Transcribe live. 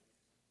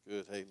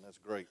Good, Hayden. That's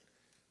great.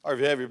 All right,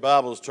 if you have your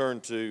Bibles,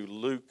 turn to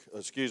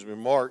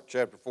Mark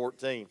chapter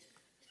 14.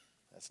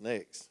 That's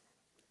next.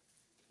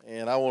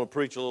 And I want to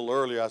preach a little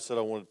earlier. I said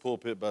I wanted to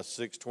pulpit by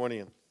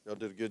 6:20, and y'all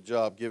did a good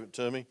job giving it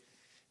to me.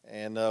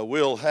 And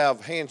we'll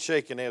have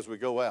handshaking as we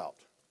go out.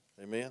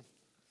 Amen?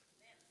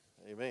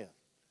 Amen.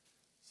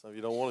 Some of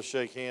you don't want to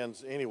shake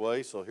hands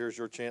anyway, so here's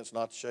your chance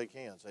not to shake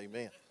hands.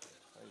 Amen.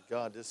 Thank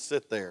God, just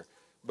sit there.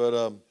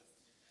 But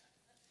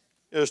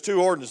there's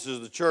two ordinances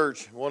of the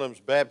church. One of them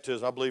is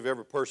baptism. I believe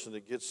every person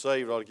that gets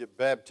saved ought to get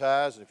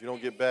baptized. And if you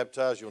don't get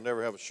baptized, you'll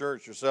never have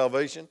assurance of your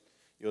salvation.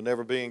 You'll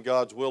never be in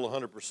God's will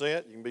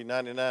 100%. You can be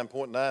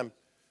 99.9%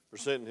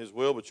 in His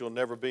will, but you'll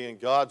never be in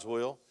God's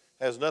will.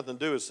 It has nothing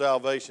to do with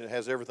salvation. It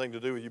has everything to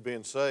do with you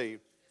being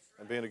saved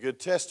and being a good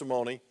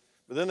testimony.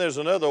 But then there's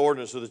another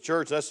ordinance of the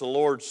church. That's the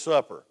Lord's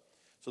Supper.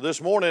 So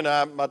this morning,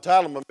 my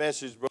title of my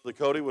message, Brother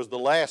Cody, was The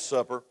Last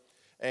Supper.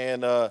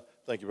 And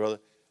thank you, brother.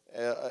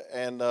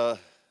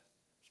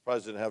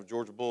 Surprised it didn't have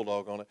Georgia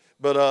Bulldog on it.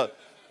 But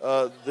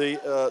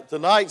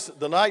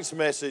tonight's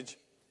message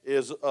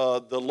is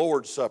the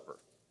Lord's Supper.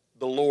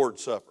 The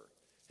Lord's Supper.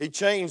 He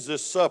changed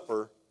this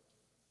supper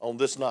on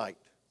this night.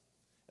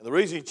 And the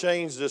reason He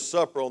changed this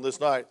supper on this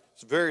night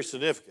is very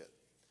significant,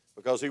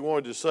 because He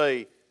wanted to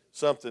say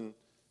something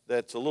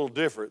that's a little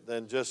different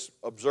than just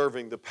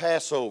observing the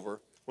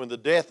Passover when the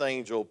death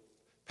angel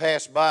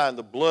passed by and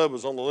the blood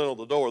was on the lintel of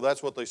the door.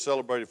 That's what they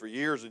celebrated for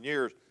years and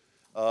years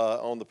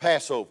on the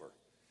Passover.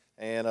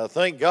 And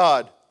thank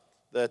God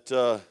that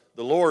the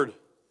Lord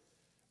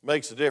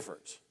makes a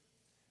difference.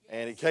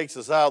 And He takes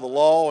us out of the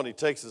law, and He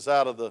takes us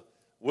out of the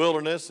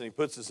wilderness, and He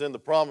puts us in the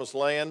promised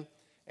land,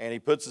 and He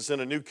puts us in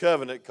a new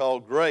covenant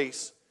called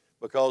grace,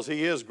 because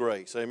He is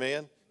grace.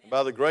 Amen? And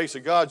by the grace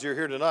of God, you're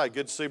here tonight.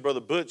 Good to see Brother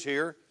Butch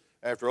here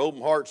after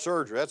open heart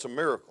surgery. That's a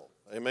miracle.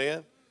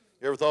 Amen?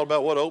 You ever thought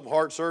about what open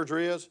heart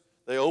surgery is?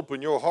 They open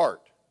your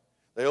heart.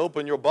 They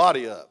open your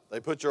body up.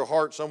 They put your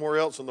heart somewhere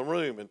else in the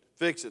room and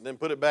fix it and then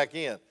put it back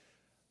in.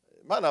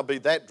 It might not be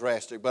that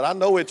drastic, but I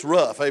know it's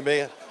rough.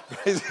 Amen.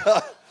 Praise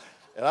God.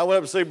 And I went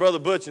up to see Brother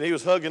Butch, and he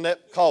was hugging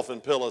that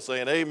coffin pillow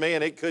saying,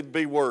 amen, it could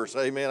be worse.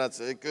 Amen. I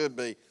said, it could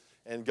be.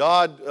 And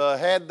God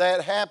had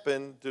that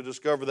happen to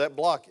discover that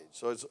blockage.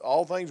 So it's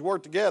all things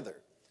work together.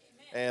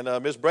 Amen.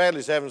 And Miss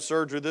Bradley's having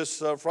surgery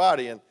this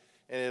Friday, and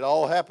it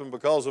all happened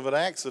because of an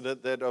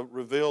accident that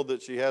revealed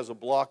that she has a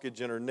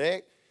blockage in her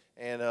neck,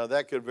 and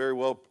that could very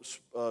well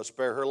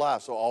spare her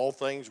life. So all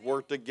things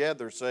work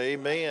together. Say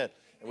amen.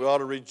 And we ought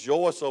to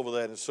rejoice over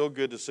that. It's so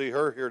good to see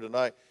her here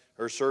tonight.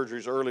 Her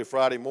surgery's early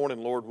Friday morning,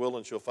 Lord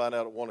willing. She'll find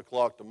out at 1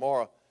 o'clock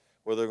tomorrow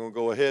where they're going to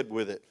go ahead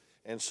with it.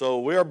 And so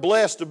we are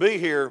blessed to be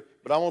here,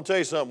 but I want to tell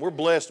you something. We're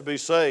blessed to be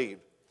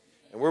saved.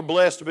 And we're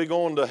blessed to be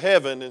going to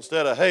heaven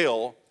instead of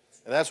hell.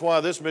 And that's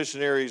why this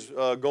missionary's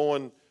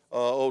going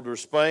over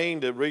to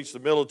Spain to reach the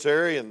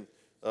military, and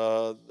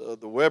the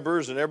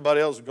Webbers and everybody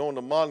else is going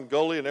to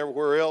Mongolia and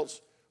everywhere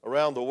else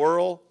around the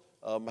world.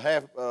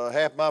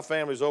 Half my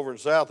family's over in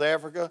South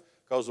Africa,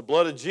 because the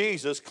blood of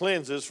Jesus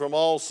cleanses from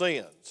all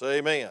sin. Say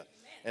amen.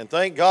 And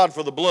thank God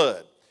for the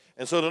blood.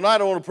 And so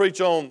tonight I want to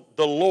preach on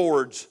the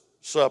Lord's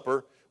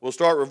Supper. We'll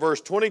start with verse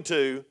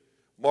 22,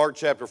 Mark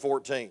chapter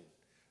 14.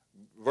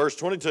 Verse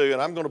 22, and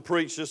I'm going to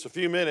preach just a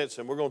few minutes,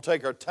 and we're going to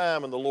take our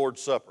time in the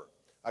Lord's Supper.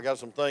 I got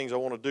some things I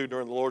want to do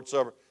during the Lord's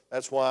Supper.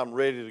 That's why I'm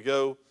ready to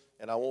go,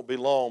 and I won't be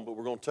long, but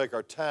we're going to take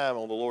our time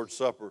on the Lord's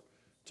Supper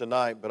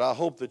tonight. But I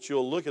hope that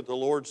you'll look at the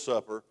Lord's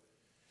Supper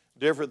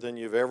different than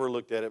you've ever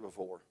looked at it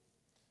before.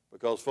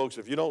 Because, folks,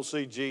 if you don't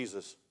see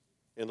Jesus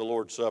in the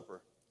Lord's Supper,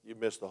 you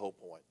miss the whole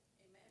point.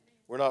 Amen.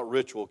 We're not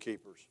ritual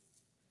keepers.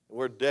 And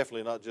we're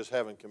definitely not just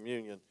having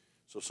communion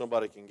so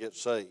somebody can get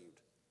saved.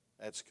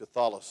 That's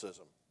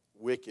Catholicism,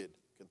 wicked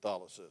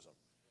Catholicism.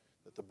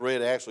 That the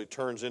bread actually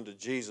turns into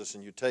Jesus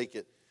and you take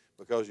it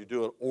because you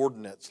do an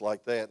ordinance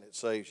like that and it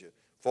saves you.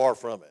 Far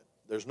from it.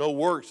 There's no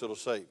works that will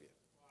save you.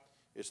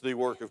 It's the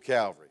work of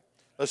Calvary.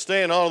 Let's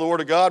stand on the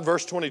Word of God,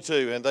 verse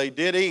 22. And they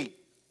did eat.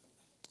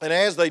 And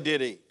as they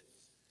did eat,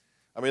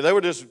 I mean, they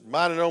were just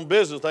minding their own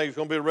business, thinking it's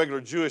going to be a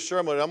regular Jewish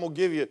ceremony. I'm going to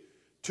give you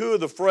two of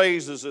the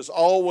phrases that's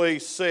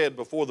always said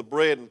before the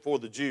bread and before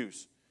the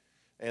juice.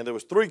 And there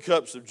was 3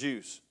 cups of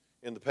juice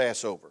in the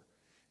Passover.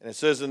 And it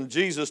says, and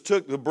Jesus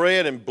took the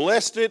bread and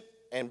blessed it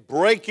and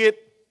brake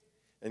it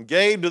and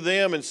gave to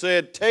them and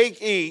said,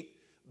 take, eat,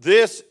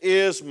 this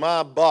is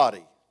my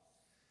body.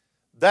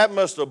 That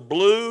must have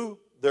blew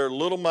their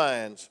little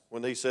minds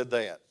when He said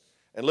that.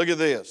 And look at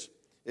this.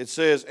 It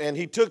says, and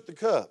He took the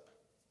cup.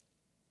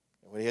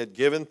 When He had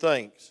given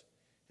thanks,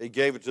 He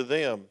gave it to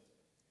them,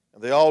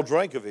 and they all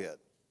drank of it.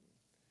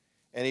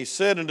 And He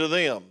said unto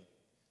them,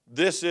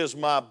 this is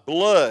my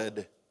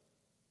blood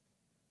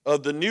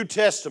of the New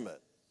Testament,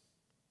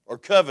 or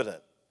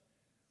covenant,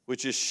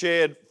 which is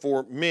shed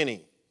for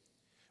many.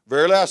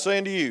 Verily I say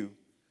unto you,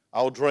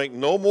 I will drink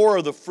no more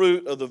of the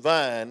fruit of the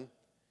vine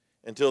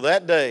until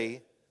that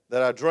day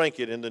that I drank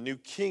it in the new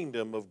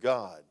kingdom of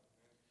God.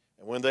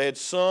 And when they had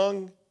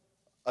sung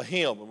a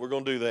hymn, and we're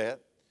going to do that,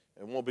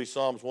 it won't be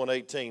Psalms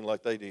 118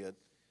 like they did.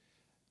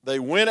 They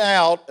went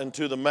out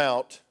unto the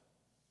Mount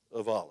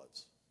of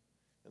Olives.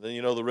 And then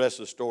you know the rest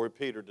of the story.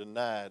 Peter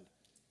denied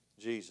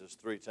Jesus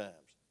 3 times.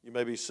 You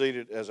may be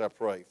seated as I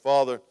pray.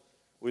 Father,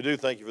 we do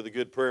thank you for the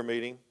good prayer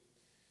meeting.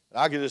 And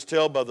I can just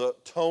tell by the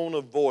tone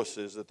of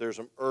voices that there's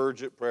some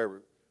urgent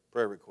prayer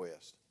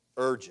request.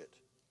 Urgent.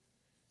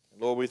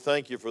 And Lord, we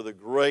thank you for the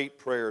great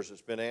prayers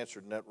that's been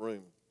answered in that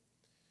room.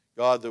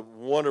 God, the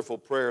wonderful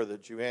prayer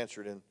that you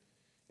answered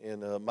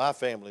in my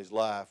family's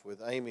life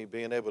with Amy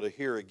being able to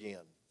hear again.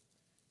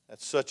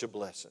 That's such a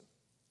blessing.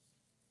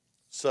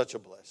 Such a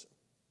blessing.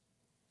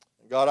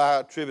 And God, I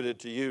attribute it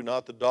to you,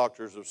 not the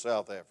doctors of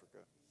South Africa.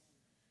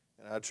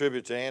 And I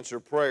attribute it to answer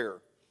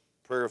prayer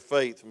of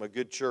faith from a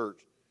good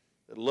church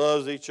that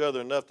loves each other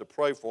enough to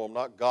pray for them,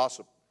 not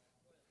gossip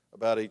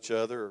about each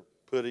other or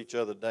put each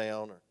other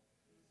down or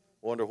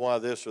wonder why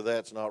this or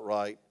that's not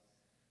right.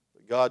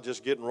 But God,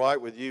 just getting right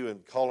with you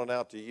and calling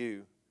out to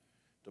you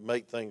to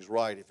make things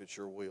right if it's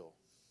your will.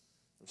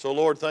 And so,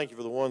 Lord, thank you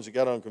for the ones that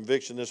got on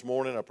conviction this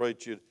morning. I pray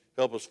that you'd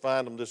help us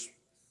find them this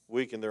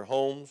week in their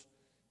homes,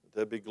 that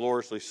they'd be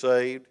gloriously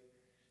saved.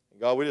 And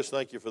God, we just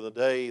thank you for the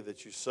day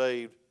that you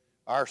saved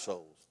our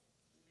souls,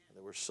 and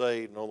that we're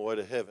saved and on the way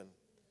to heaven.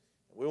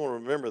 And we want to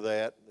remember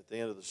that at the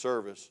end of the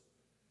service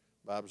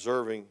by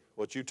observing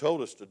what you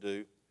told us to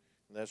do,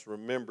 and that's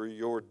remember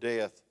your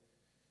death,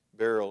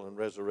 burial, and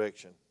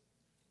resurrection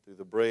through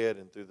the bread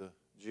and through the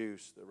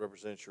juice that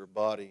represents your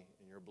body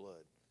and your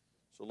blood.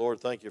 So, Lord,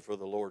 thank you for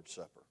the Lord's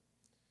Supper.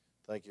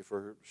 Thank you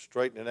for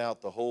straightening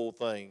out the whole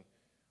thing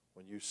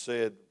when you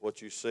said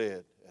what you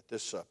said at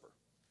this supper.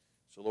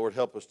 So, Lord,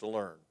 help us to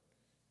learn.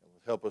 And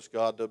help us,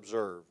 God, to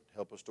observe.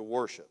 Help us to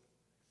worship.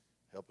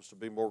 Help us to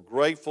be more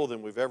grateful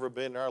than we've ever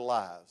been in our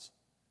lives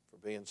for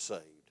being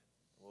saved.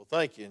 Well,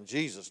 thank you in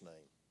Jesus' name.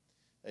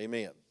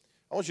 Amen.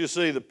 I want you to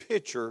see the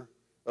picture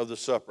of the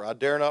supper. I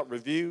dare not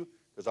review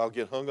because I'll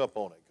get hung up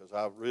on it because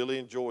I really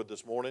enjoyed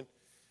this morning.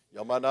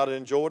 Y'all might not have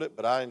enjoyed it,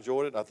 but I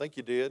enjoyed it. I think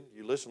you did.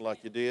 You listened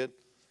like you did.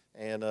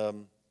 And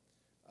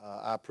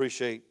I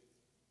appreciate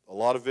a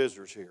lot of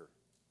visitors here.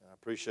 I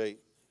appreciate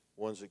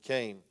ones that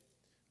came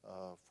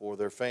for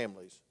their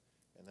families,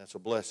 and that's a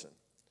blessing.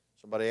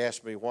 Somebody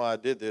asked me why I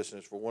did this, and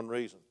it's for one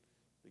reason,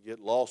 to get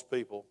lost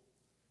people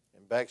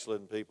and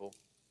backslidden people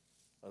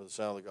under the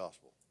sound of the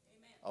gospel.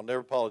 Amen. I'll never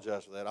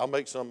apologize for that. I'll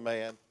make some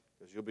mad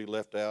because you'll be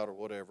left out or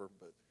whatever,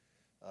 but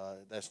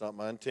that's not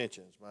my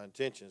intentions. My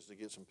intention is to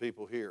get some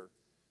people here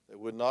that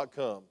would not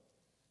come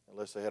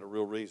unless they had a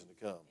real reason to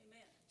come.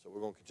 Amen. So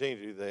we're going to continue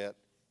to do that.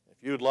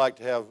 If you would like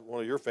to have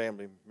one of your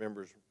family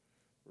members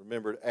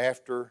remembered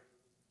after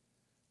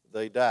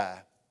they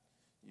die,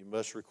 you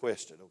must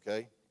request it,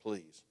 okay?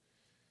 Please.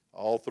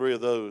 All 3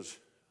 of those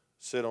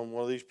sit on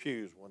one of these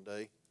pews one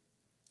day,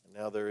 and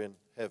now they're in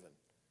heaven.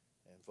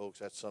 And, folks,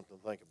 that's something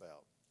to think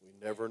about. We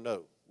never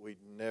know. We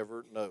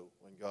never know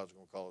when God's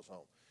going to call us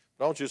home.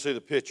 But I want you to see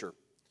the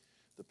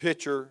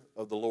picture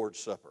of the Lord's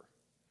Supper.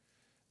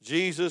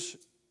 Jesus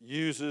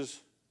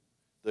uses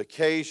the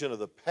occasion of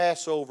the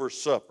Passover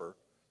supper,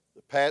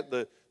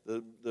 the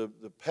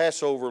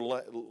Passover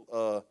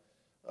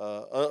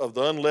of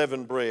the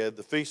unleavened bread,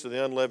 the Feast of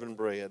the Unleavened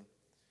Bread,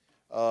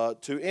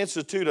 to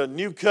institute a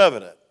new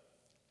covenant.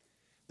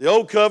 The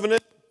old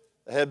covenant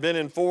had been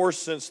in force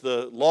since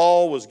the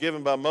law was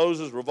given by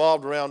Moses,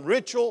 revolved around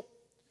ritual,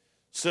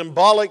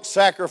 symbolic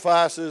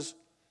sacrifices,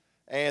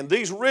 and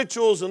these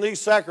rituals and these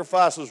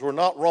sacrifices were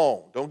not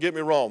wrong. Don't get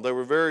me wrong. They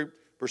were very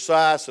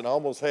precise, and I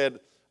almost had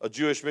a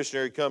Jewish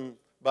missionary come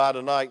by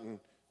tonight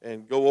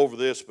and go over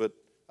this, but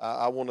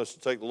I want us to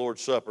take the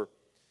Lord's Supper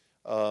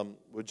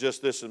with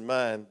just this in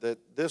mind, that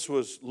this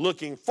was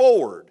looking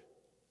forward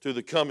to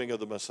the coming of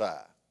the Messiah,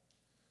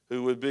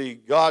 who would be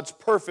God's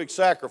perfect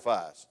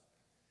sacrifice.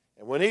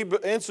 And when he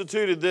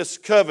instituted this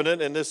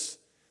covenant and this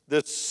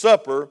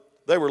supper,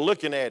 they were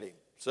looking at him.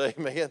 Say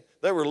amen.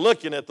 They were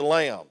looking at the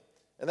Lamb.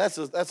 And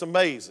that's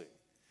amazing.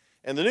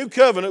 And the new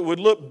covenant would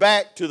look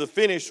back to the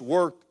finished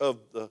work of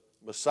the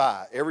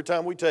Messiah. Every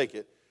time we take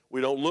it, we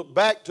don't look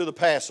back to the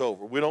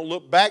Passover. We don't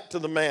look back to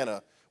the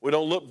manna. We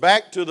don't look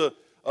back to the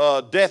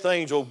death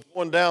angel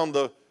going down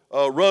the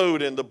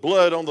road and the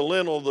blood on the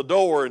lintel of the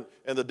door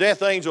and the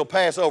death angel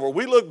pass over.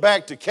 We look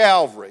back to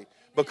Calvary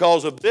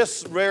because of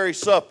this very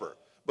supper,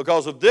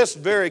 because of this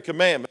very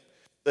commandment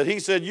that he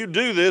said, you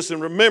do this in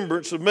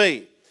remembrance of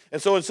me.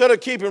 And so instead of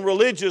keeping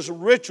religious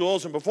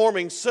rituals and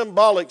performing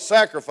symbolic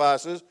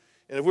sacrifices,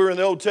 and if we were in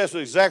the Old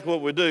Testament, exactly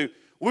what we do,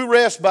 we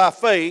rest by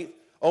faith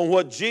on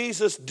what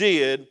Jesus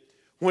did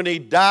when he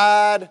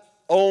died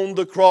on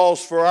the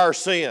cross for our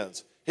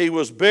sins. He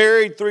was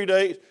buried 3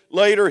 days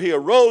later. He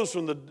arose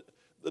from the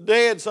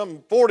dead.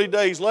 Some 40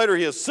 days later,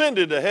 he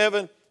ascended to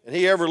heaven, and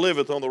he ever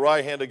liveth on the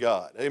right hand of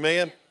God.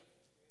 Amen?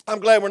 I'm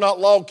glad we're not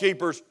law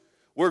keepers.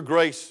 We're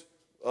grace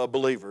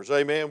believers.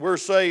 Amen? We're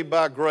saved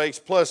by grace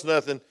plus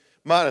nothing,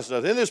 minus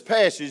nothing. In this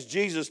passage,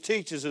 Jesus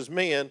teaches his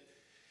men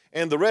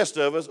and the rest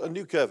of us a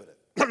new covenant,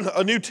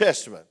 a New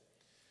Testament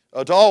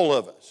to all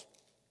of us.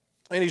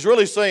 And he's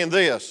really saying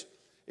this,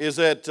 is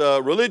that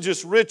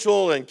religious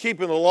ritual and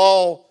keeping the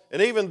law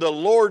and even the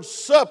Lord's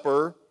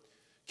Supper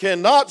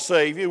cannot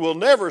save you, will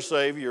never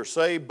save you. You're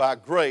saved by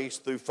grace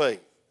through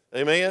faith.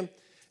 Amen?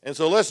 And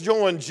so let's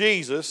join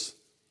Jesus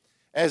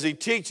as he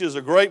teaches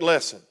a great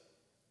lesson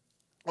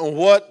on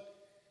what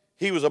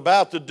he was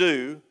about to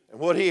do and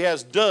what he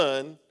has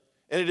done,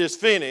 and it is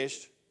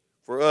finished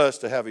for us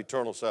to have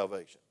eternal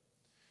salvation.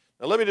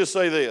 Now let me just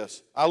say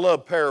this. I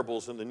love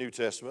parables in the New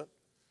Testament,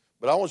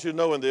 but I want you to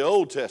know in the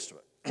Old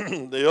Testament,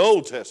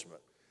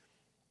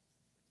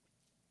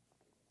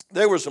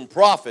 there were some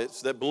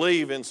prophets that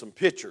believe in some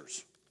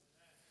pictures.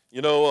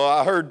 You know,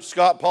 I heard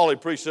Scott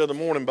Pauley preach the other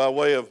morning by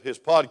way of his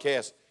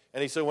podcast,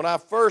 and he said, when I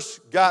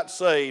first got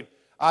saved,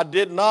 I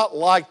did not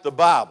like the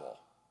Bible.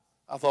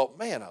 I thought,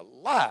 man, a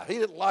lie. He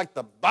didn't like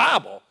the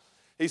Bible.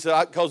 He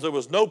said, because there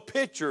was no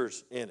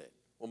pictures in it.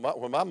 Well,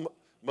 when my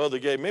mother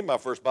gave me my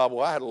first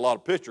Bible, I had a lot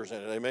of pictures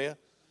in it, amen?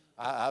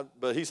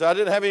 But he said, I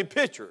didn't have any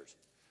pictures.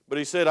 But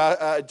he said,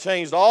 I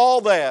changed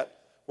all that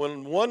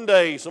when one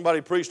day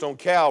somebody preached on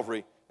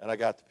Calvary, and I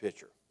got the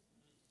picture.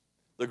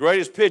 The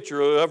greatest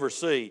picture you'll ever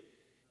see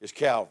is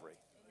Calvary.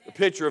 The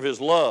picture of his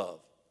love,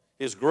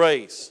 his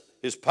grace,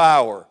 his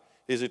power,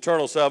 his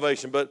eternal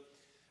salvation. But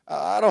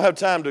I don't have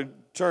time to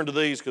turn to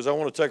these because I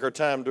want to take our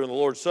time during the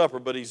Lord's Supper.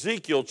 But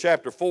Ezekiel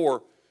chapter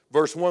 4,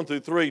 verse 1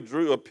 through 3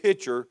 drew a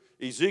picture.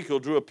 Ezekiel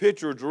drew a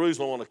picture of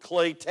Jerusalem on a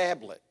clay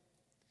tablet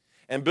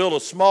and built a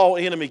small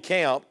enemy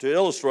camp to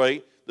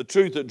illustrate the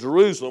truth that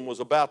Jerusalem was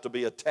about to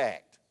be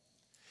attacked.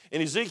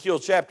 In Ezekiel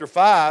chapter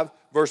 5,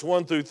 verse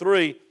 1 through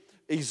 3,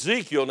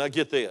 Ezekiel, now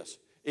get this,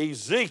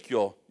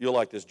 Ezekiel, you'll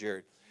like this,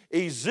 Jared,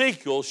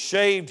 Ezekiel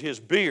shaved his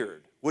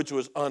beard, which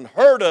was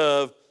unheard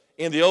of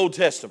in the Old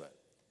Testament.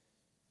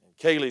 And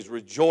Kaylee's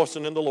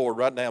rejoicing in the Lord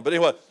right now. But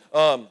anyway,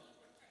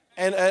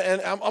 and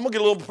I'm going to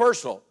get a little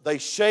personal. He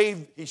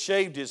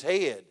shaved his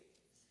head.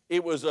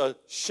 It was a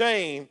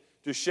shame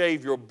to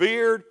shave your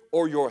beard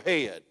or your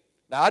head.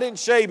 Now, I didn't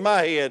shave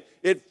my head.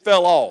 It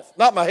fell off.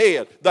 Not my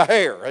head, the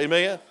hair.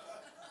 Amen?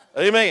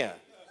 Amen.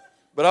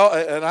 But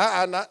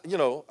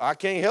I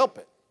can't help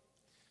it.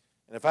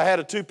 And if I had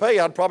a toupee,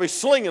 I'd probably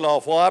sling it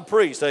off while I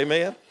preached.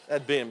 Amen?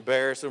 That'd be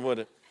embarrassing,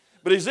 wouldn't it?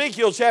 But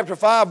Ezekiel chapter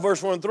 5,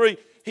 verse 1 and 3,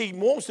 he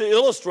wants to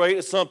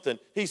illustrate something.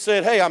 He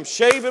said, hey, I'm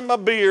shaving my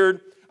beard.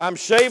 I'm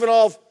shaving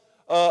off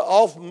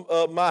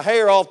my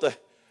hair off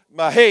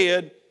my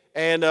head.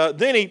 And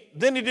then he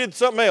did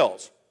something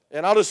else.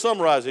 And I'll just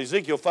summarize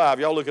Ezekiel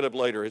 5. Y'all look it up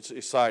later. It's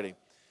exciting.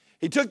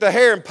 He took the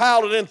hair and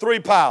piled it in 3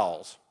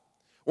 piles.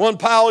 One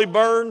pile he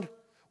burned.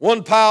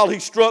 One pile he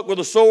struck with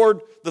a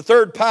sword. The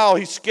 3rd pile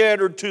he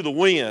scattered to the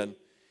wind.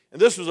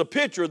 And this was a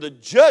picture of the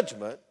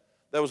judgment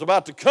that was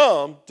about to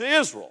come to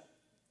Israel.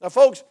 Now,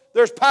 folks,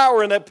 there's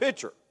power in that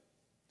picture.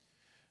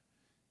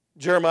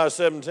 Jeremiah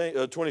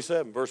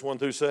 27, verse 1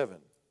 through 7.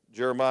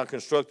 Jeremiah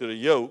constructed a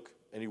yoke,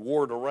 and he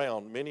wore it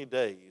around many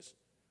days.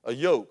 A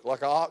yoke,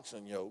 like an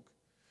oxen yoke,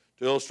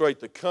 to illustrate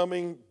the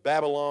coming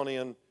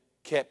Babylonian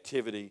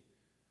captivity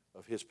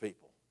of his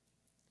people.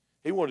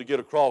 He wanted to get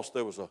across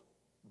there was a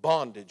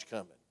bondage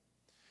coming.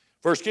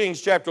 1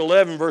 Kings chapter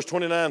 11, verse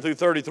 29 through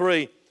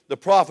 33, the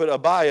prophet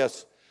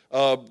Abias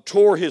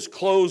tore his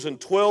clothes in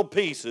 12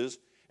 pieces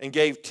and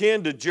gave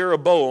 10 to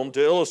Jeroboam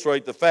to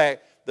illustrate the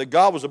fact that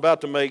God was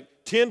about to make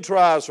 10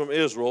 tribes from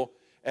Israel,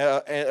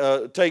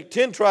 take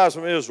 10 tribes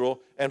from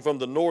Israel, and from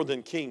the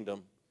northern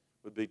kingdom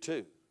would be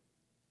 2.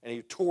 And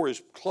he tore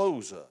his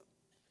clothes up.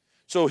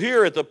 So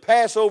here at the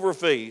Passover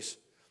feast,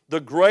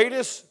 the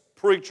greatest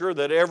preacher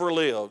that ever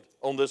lived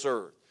on this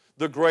earth,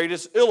 the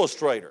greatest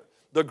illustrator,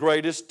 the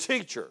greatest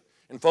teacher.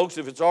 And folks,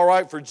 if it's all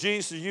right for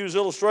Jesus to use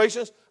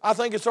illustrations, I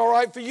think it's all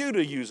right for you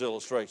to use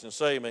illustrations.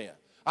 Say amen.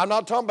 I'm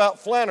not talking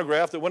about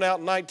flannelgraph that went out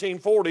in the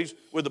 1940s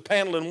with the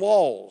paneling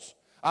walls.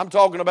 I'm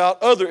talking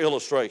about other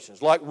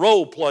illustrations like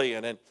role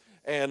playing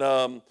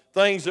and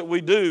things that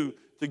we do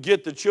to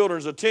get the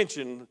children's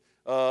attention.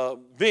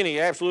 Vinny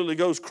absolutely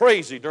goes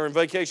crazy during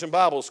Vacation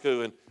Bible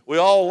School, and we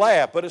all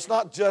laugh. But it's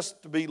not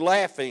just to be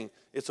laughing.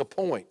 It's a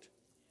point.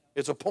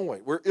 It's a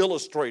point. We're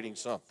illustrating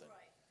something.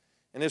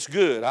 And it's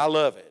good. I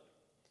love it.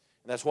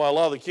 And that's why a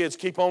lot of the kids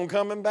keep on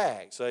coming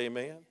back. Say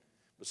amen.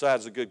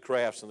 Besides the good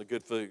crafts and the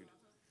good food.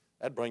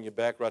 That'd bring you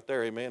back right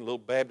there. Amen. Little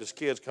Baptist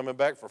kids coming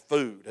back for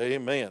food.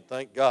 Amen.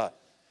 Thank God.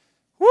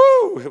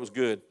 Woo! It was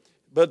good.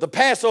 But the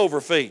Passover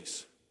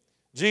feast.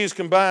 Jesus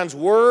combines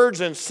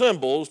words and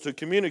symbols to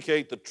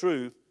communicate the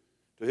truth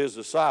to his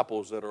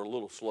disciples that are a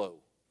little slow.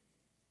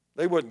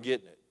 They wasn't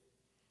getting it.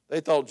 They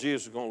thought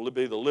Jesus was going to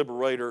be the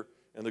liberator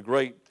and the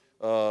great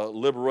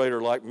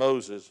liberator like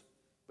Moses,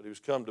 but he was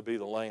come to be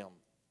the Lamb.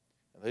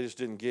 And they just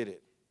didn't get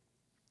it.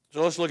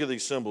 So let's look at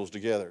these symbols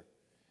together.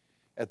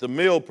 At the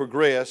meal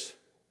progress,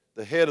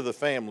 the head of the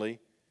family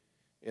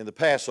in the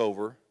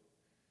Passover,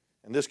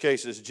 in this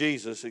case it's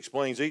Jesus,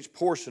 explains each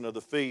portion of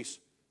the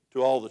feast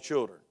to all the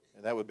children.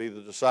 And that would be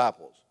the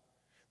disciples.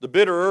 The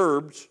bitter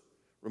herbs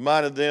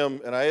reminded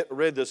them, and I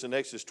read this in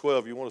Exodus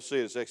 12. You want to see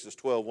it, it's Exodus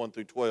 12, 1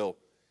 through 12.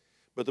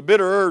 But the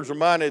bitter herbs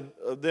reminded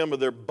them of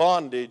their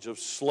bondage of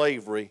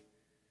slavery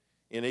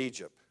in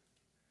Egypt.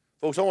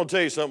 Folks, I want to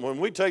tell you something. When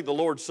we take the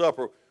Lord's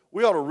Supper,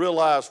 we ought to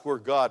realize where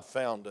God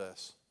found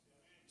us.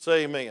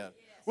 Say amen.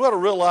 We ought to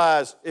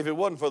realize if it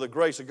wasn't for the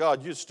grace of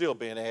God, you'd still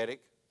be an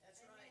addict.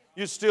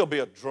 You'd still be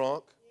a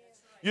drunk.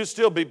 You'd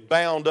still be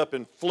bound up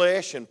in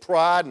flesh and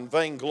pride and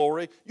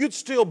vainglory. You'd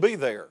still be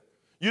there.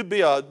 You'd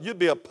be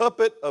a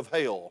puppet of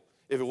hell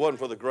if it wasn't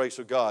for the grace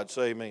of God.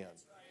 Say amen.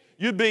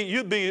 You'd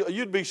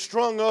be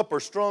strung up or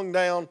strung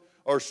down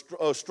or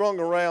strung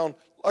around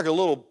like a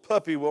little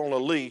puppy on a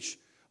leash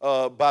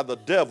by the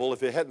devil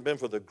if it hadn't been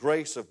for the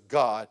grace of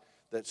God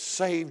that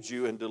saved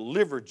you and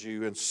delivered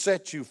you and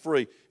set you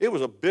free. It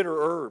was a bitter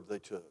herb they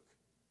took.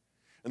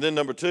 And then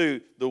number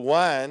two, the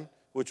wine,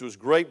 which was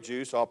grape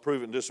juice, I'll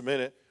prove it in just a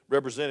minute,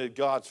 represented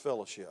God's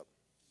fellowship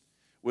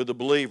with the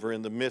believer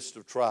in the midst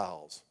of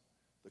trials.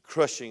 The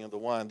crushing of the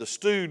wine. The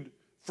stewed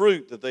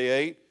fruit that they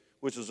ate,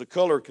 which was a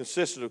color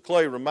consisted of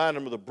clay,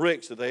 reminded them of the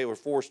bricks that they were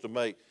forced to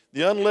make.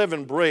 The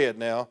unleavened bread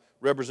now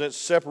represents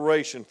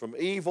separation from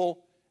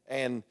evil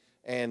and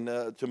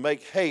to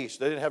make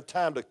haste. They didn't have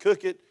time to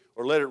cook it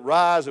or let it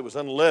rise. It was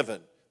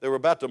unleavened. They were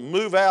about to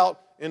move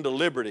out into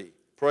liberty.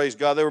 Praise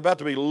God. They were about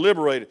to be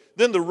liberated.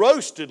 Then the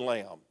roasted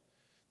lamb.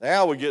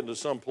 Now we're getting to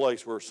some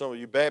place where some of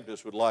you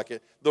Baptists would like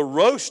it. The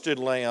roasted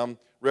lamb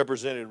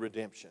represented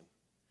redemption.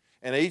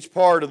 And each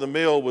part of the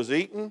meal was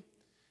eaten,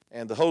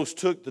 and the host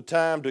took the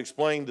time to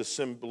explain the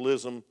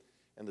symbolism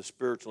and the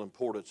spiritual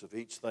importance of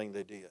each thing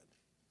they did.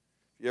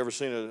 If you ever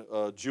seen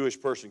a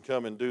Jewish person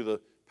come and do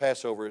the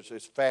Passover,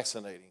 it's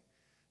fascinating.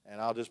 And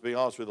I'll just be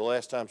honest with you, the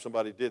last time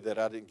somebody did that,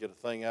 I didn't get a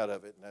thing out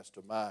of it, and that's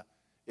to my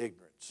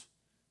ignorance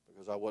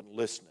because I wasn't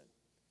listening.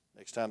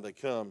 Next time they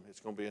come, it's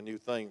going to be a new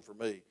thing for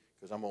me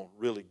because I'm going to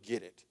really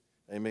get it.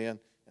 Amen?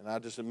 And I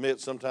just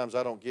admit sometimes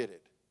I don't get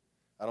it.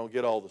 I don't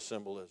get all the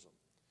symbolism.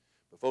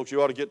 But folks,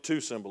 you ought to get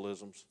two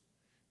symbolisms.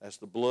 That's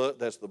the blood,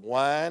 that's the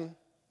wine,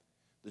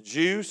 the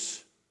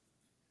juice,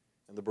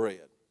 and the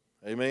bread.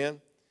 Amen?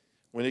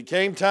 When it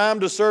came time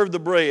to serve the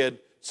bread,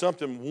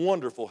 something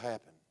wonderful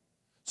happened.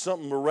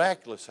 Something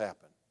miraculous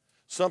happened.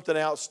 Something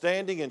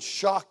outstanding and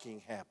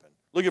shocking happened.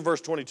 Look at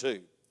verse 22.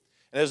 And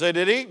as they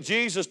did eat,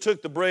 Jesus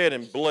took the bread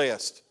and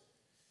blessed.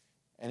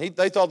 And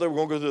they thought they were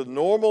going to go through the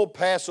normal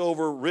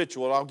Passover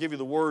ritual. And I'll give you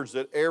the words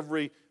that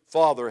every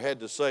father had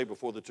to say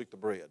before they took the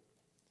bread.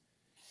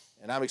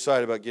 And I'm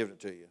excited about giving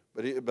it to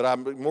you. But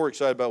I'm more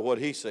excited about what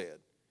he said.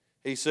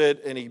 He said,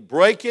 and he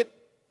broke it,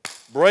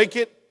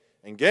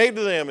 and gave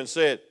to them and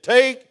said,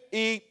 take,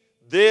 eat,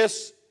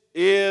 this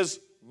is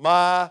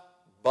my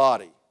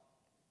body.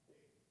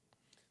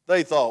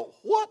 They thought,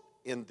 what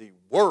in the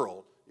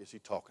world is he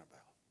talking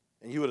about?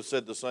 And you would have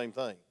said the same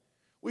thing.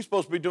 We're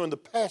supposed to be doing the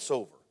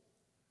Passover.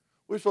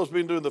 We're supposed to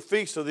be doing the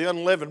Feast of the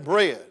Unleavened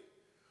Bread.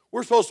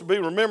 We're supposed to be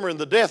remembering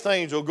the death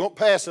angel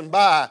passing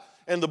by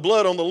and the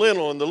blood on the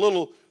lintel, and the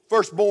little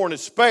firstborn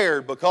is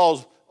spared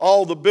because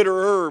all the bitter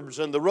herbs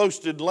and the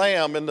roasted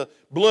lamb and the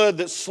blood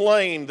that's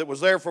slain that was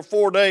there for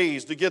 4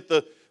 days to get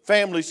the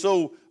family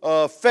so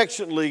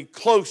affectionately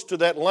close to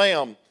that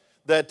lamb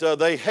that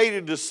they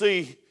hated to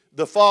see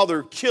the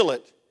father kill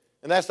it.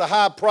 And that's the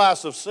high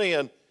price of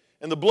sin.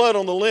 And the blood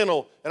on the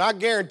lintel. And I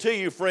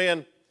guarantee you,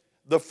 friend,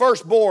 the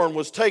firstborn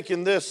was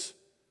taking this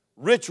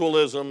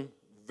ritualism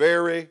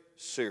very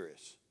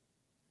serious.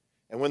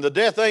 And when the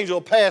death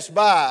angel passed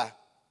by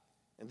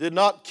and did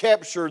not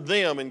capture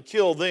them and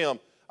kill them,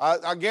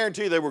 I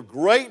guarantee you they were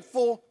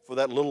grateful for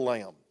that little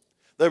lamb.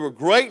 They were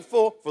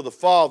grateful for the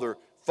father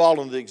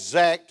following the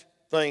exact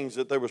things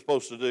that they were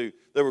supposed to do.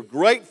 They were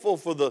grateful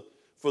for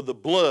the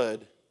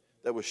blood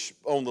that was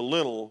on the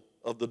lintel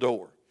of the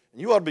door.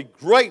 And you ought to be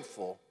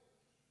grateful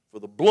for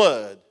the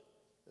blood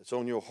that's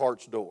on your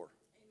heart's door,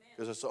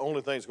 because that's the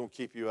only thing that's going to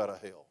keep you out of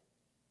hell.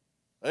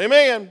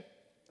 Amen.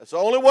 That's the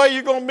only way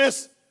you're going to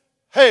miss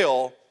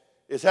hell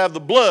is have the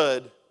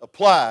blood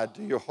applied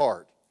to your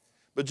heart.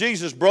 But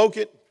Jesus broke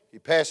it. He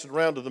passed it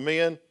around to the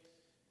men,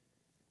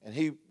 and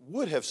he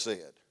would have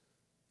said,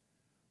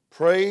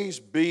 praise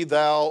be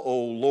thou,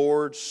 O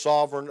Lord,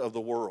 sovereign of the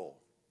world,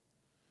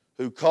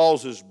 who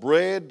causes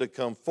bread to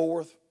come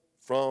forth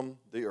from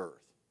the earth.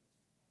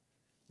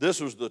 This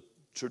was the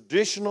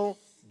traditional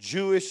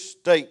Jewish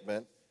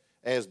statement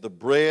as the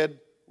bread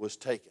was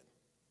taken.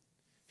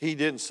 He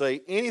didn't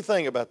say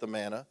anything about the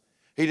manna.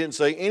 He didn't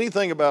say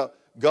anything about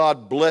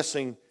God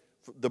blessing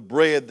the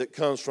bread that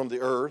comes from the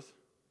earth.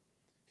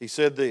 He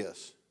said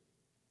this,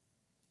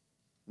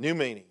 new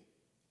meaning,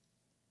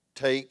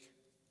 take,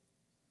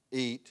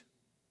 eat,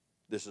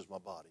 this is my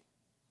body.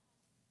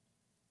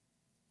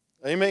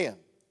 Amen.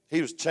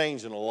 He was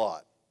changing a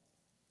lot.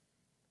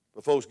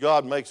 But folks,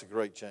 God makes a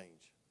great change.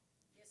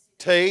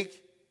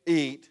 Take,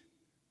 eat,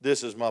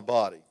 this is my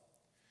body.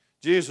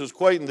 Jesus was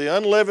equating the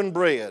unleavened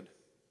bread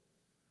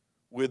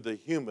with the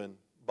human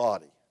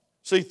body.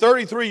 See,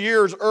 33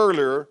 years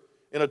earlier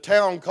in a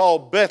town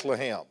called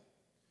Bethlehem,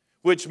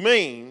 which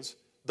means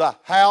the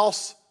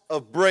house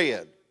of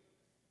bread.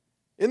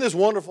 Isn't this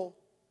wonderful?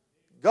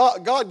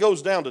 God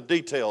goes down to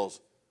details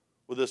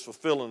with this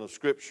fulfilling of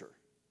Scripture.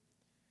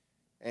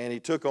 And he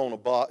took on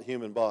a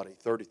human body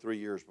 33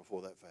 years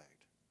before that fact.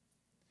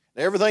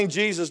 And everything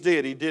Jesus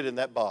did, he did in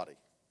that body.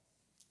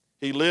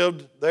 He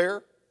lived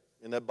there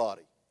in that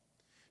body.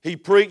 He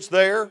preached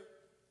there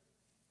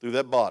through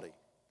that body.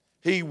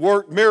 He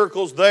worked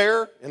miracles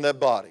there in that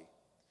body.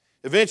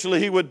 Eventually,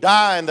 he would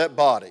die in that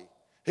body.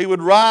 He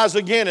would rise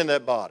again in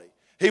that body.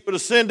 He would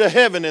ascend to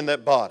heaven in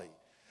that body.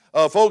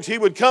 Folks, he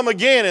would come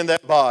again in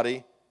that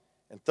body.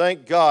 And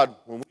thank God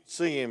when we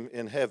see him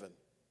in heaven,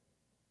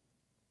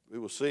 we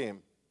will see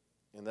him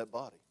in that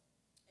body.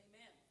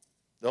 Amen.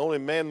 The only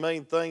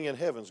man-made thing in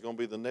heaven is going to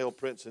be the nail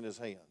prints in his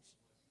hands.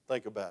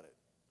 Think about it.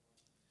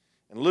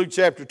 In Luke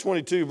chapter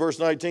 22, verse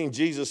 19,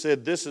 Jesus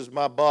said, "This is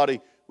my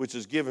body which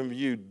is given to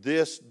you.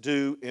 This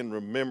do in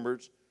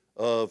remembrance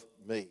of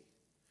me."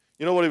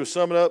 You know what he was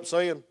summing up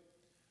saying?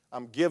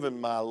 I'm giving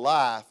my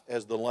life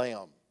as the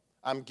lamb.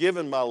 I'm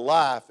giving my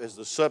life as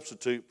the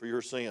substitute for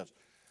your sins.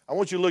 I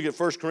want you to look at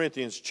 1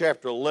 Corinthians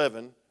chapter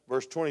 11,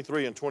 verse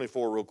 23 and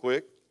 24 real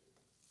quick.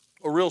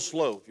 Or real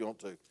slow if you want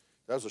to.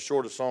 That was the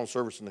shortest song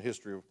service in the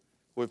history of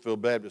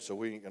Cofield Baptist, so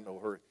we ain't got no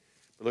hurry.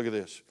 But look at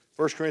this.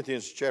 1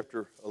 Corinthians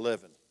chapter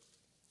 11.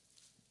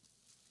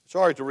 It's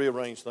all right to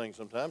rearrange things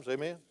sometimes,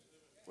 amen?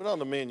 We're not on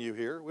the menu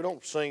here. We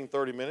don't sing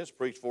 30 minutes,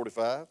 preach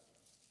 45.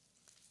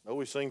 No,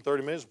 we sing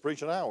 30 minutes and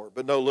preach an hour.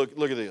 But no, look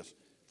at this.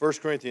 1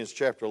 Corinthians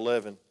chapter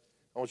 11.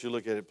 I want you to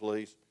look at it,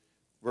 please.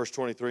 Verse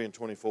 23 and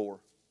 24.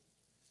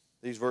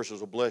 These verses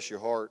will bless your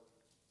heart.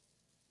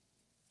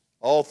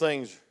 All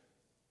things,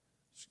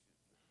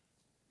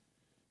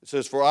 it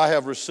says, "For I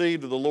have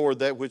received of the Lord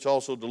that which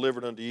also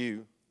delivered unto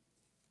you."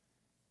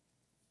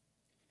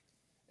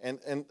 And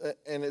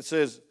it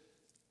says,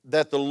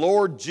 "That the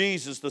Lord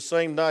Jesus, the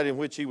same night in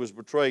which he was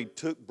betrayed,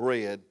 took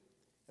bread,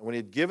 and when he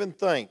had given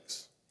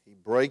thanks, he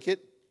brake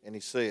it, and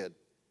he said,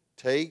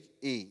 'Take,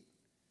 eat.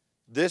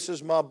 This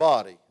is my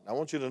body.'" I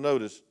want you to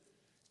notice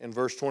in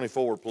verse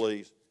 24,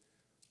 please,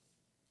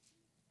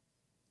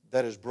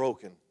 "that is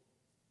broken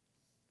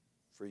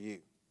for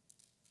you.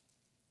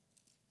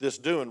 This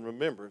do in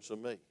remembrance of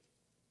me."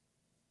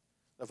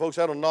 Now, folks,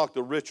 that'll knock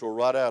the ritual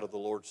right out of the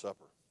Lord's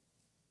Supper.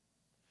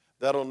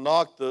 That'll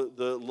knock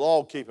the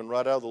law-keeping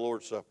right out of the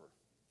Lord's Supper.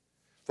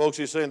 Folks,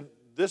 he's saying,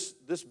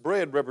 this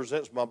bread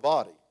represents my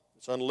body.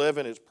 It's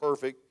unleavened, it's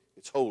perfect,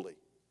 it's holy.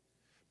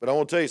 But I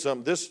want to tell you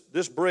something.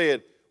 This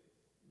bread,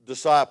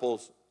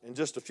 disciples, in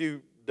just a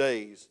few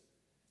days,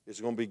 is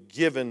going to be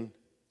given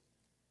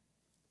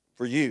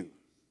for you.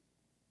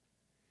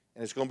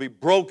 And it's going to be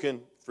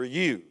broken for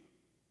you.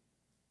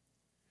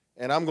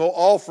 And I'm going to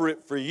offer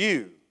it for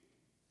you.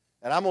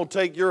 And I'm going to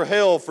take your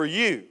hell for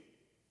you.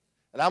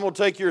 And I'm going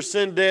to take your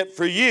sin debt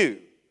for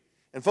you.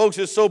 And folks,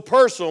 it's so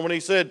personal when he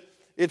said,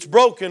 it's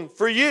broken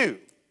for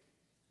you.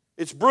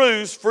 It's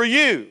bruised for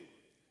you.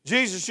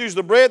 Jesus used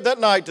the bread that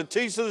night to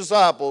teach the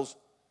disciples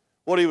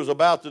what he was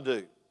about to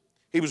do.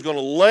 He was going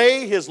to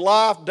lay his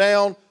life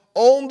down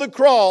on the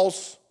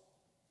cross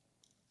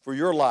for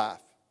your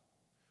life,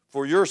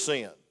 for your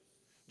sin.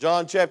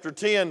 John chapter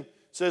 10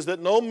 says that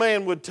no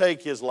man would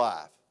take his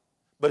life,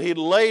 but he'd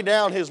lay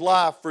down his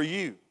life for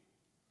you.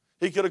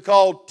 He could have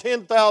called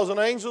 10,000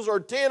 angels or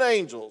 10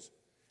 angels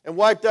and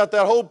wiped out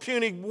that whole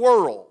puny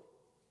world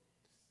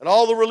and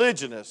all the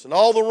religionists and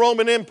all the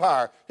Roman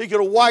Empire. He could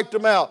have wiped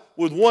them out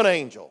with one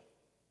angel.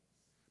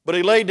 But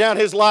he laid down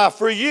his life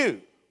for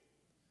you.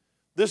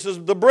 This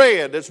is the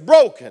bread that's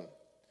broken.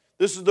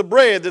 This is the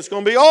bread that's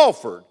going to be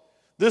offered.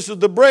 This is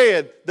the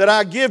bread that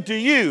I give to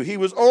you. He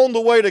was on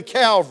the way to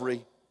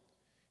Calvary,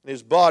 and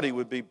his body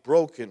would be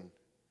broken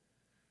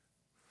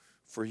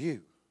for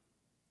you.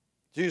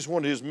 Jesus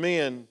wanted his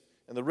men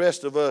and the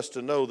rest of us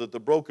to know that the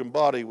broken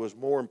body was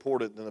more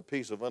important than a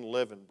piece of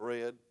unleavened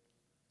bread,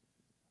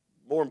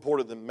 more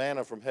important than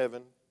manna from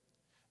heaven,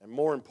 and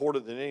more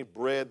important than any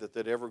bread that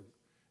they'd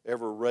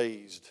ever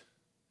raised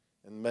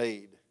and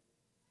made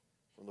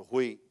from the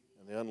wheat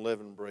and the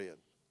unleavened bread.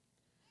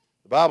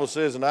 The Bible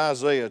says in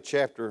Isaiah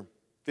chapter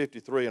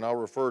 53, and I'll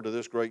refer to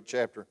this great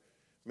chapter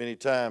many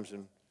times,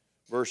 in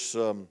verse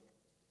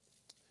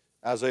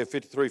Isaiah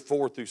 53,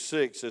 4 through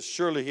 6, says,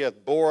 "Surely he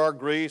hath bore our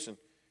griefs and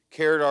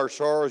carried our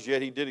sorrows,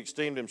 yet he did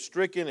esteem them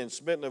stricken and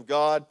smitten of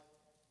God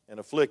and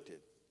afflicted."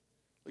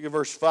 Look at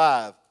verse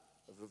 5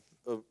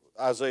 of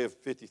Isaiah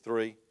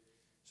 53. It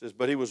says,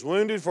 "But he was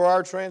wounded for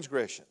our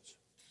transgressions.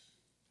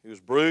 He was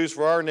bruised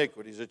for our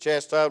iniquities. The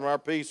chastisement of our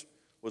peace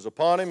was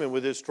upon him, and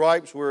with his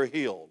stripes we are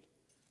healed."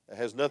 That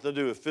has nothing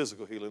to do with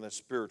physical healing. That's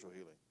spiritual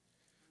healing.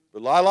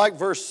 But I like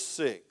verse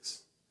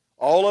 6.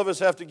 All of us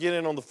have to get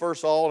in on the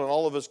first all, and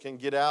all of us can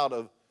get out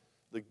of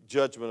the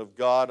judgment of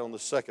God on the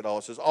second all.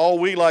 It says, "All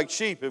we like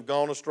sheep have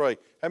gone astray."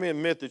 How many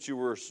admit that you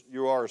are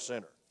a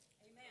sinner?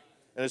 Amen.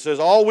 And it says,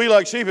 "All we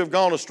like sheep have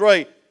gone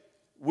astray.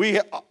 We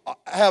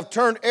have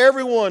turned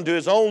everyone to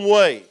his own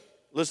way."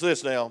 Listen to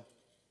this now.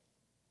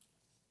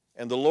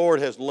 "And the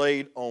Lord has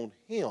laid on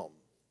him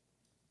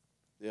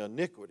the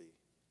iniquity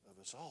of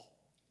us all."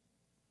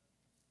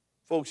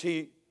 Folks,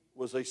 he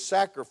was a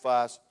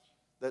sacrifice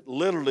that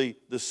literally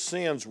the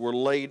sins were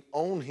laid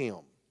on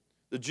him.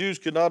 The Jews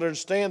could not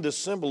understand this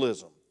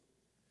symbolism.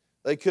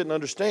 They couldn't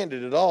understand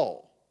it at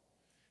all.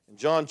 In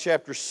John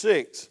chapter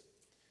 6,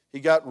 he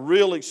got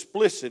real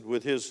explicit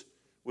with his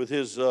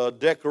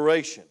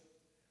declaration.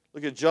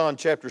 Look at John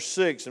chapter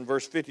 6 and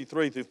verse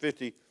 53 through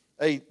 58.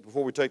 8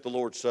 before we take the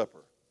Lord's Supper.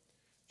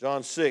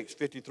 John 6,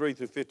 53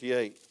 through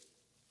 58.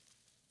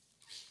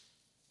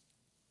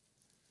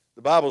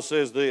 The Bible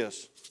says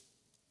this.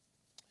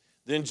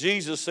 Then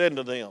Jesus said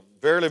unto them,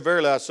 Verily,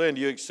 verily, I say unto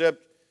you,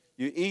 except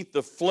you eat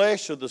the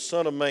flesh of the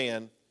Son of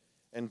Man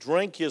and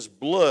drink his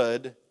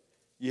blood,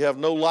 you have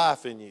no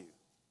life in you.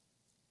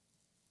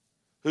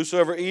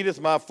 Whosoever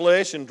eateth my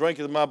flesh and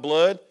drinketh my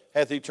blood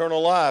hath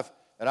eternal life,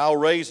 and I will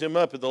raise him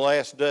up at the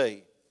last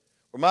day.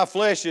 For my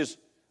flesh is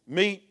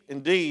meat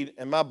indeed,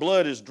 and my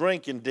blood is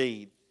drink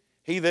indeed.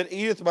 He that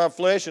eateth my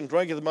flesh and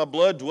drinketh my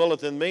blood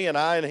dwelleth in me, and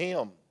I in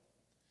him.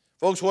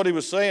 Folks, what he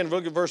was saying,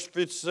 look at verse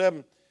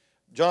 57,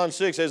 John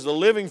 6, as the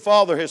living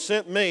Father has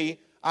sent me,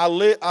 I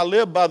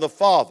live by the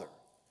Father.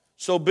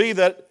 So be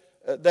that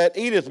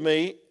eateth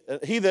me,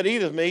 he that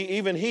eateth me,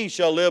 even he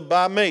shall live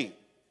by me.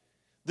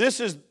 This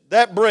is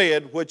that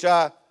bread which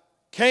I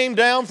came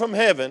down from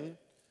heaven,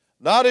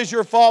 not as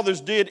your fathers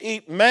did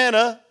eat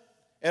manna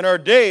and are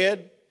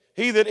dead.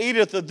 He that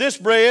eateth of this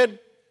bread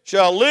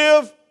shall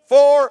live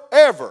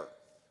forever.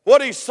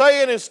 What he's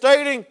saying is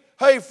stating,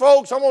 hey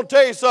folks, I'm going to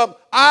tell you something.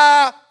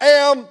 I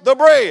am the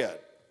bread.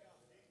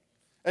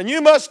 And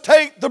you must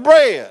take the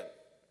bread.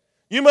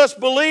 You must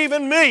believe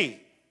in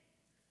me.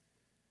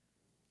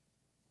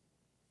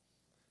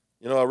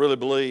 You know, I really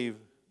believe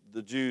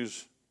the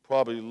Jews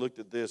probably looked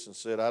at this and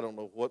said, I don't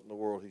know what in the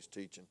world he's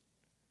teaching.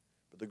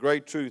 But the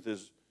great truth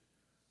is,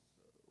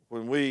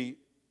 when we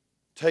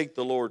take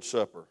the Lord's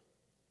Supper,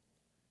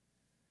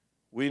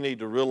 we need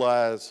to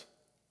realize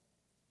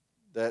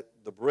that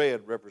the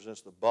bread represents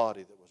the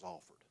body that was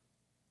offered.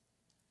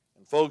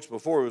 And folks,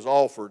 before it was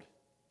offered,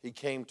 he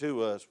came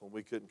to us when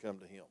we couldn't come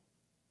to him.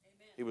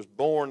 Amen. He was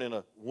born in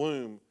a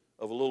womb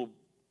of a little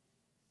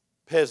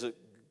peasant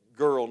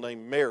girl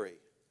named Mary,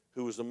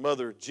 who was the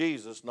mother of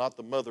Jesus, not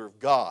the mother of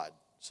God.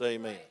 Say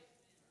amen.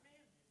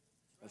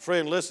 And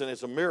friend, listen,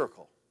 it's a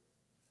miracle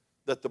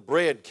that the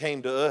bread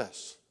came to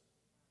us.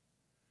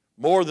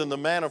 More than the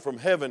manna from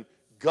heaven,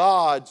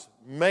 God's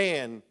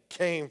man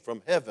came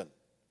from heaven.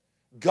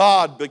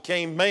 God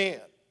became man.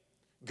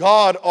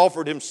 God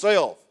offered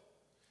himself.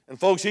 And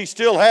folks, he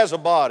still has a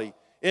body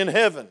in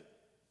heaven.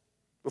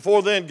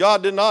 Before then,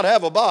 God did not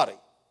have a body.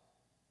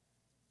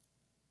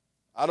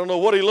 I don't know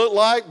what he looked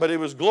like, but it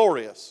was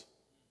glorious.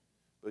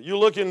 But you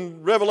look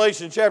in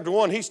Revelation chapter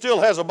 1, he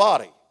still has a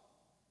body.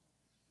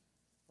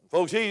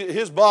 Folks,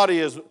 his body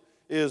is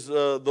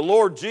the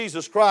Lord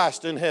Jesus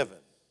Christ in heaven.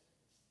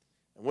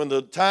 And when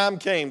the time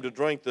came to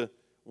drink the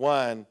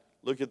wine,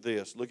 look at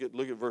this. Look at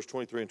verse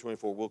 23 and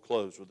 24. We'll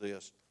close with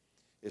this.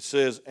 It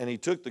says, and he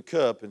took the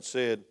cup and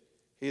said,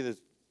 he that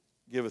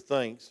giveth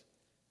thanks,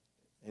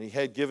 and he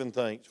had given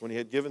thanks. When he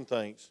had given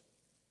thanks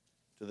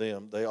to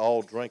them, they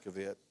all drank of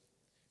it.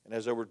 And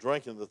as they were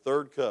drinking the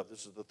third cup,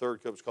 this is the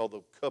third cup, it's called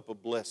the cup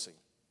of blessing.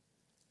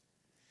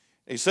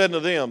 He said to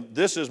them,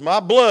 this is my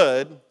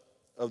blood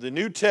of the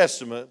New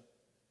Testament,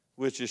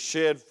 which is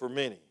shed for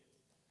many.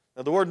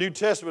 Now the word New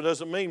Testament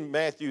doesn't mean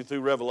Matthew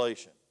through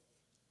Revelation.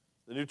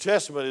 The New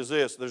Testament is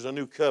this: there's a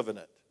new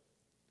covenant.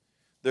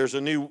 There's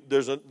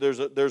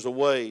a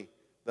way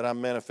that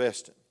I'm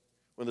manifesting.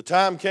 When the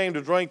time came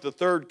to drink the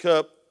third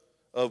cup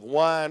of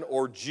wine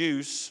or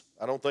juice,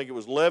 I don't think it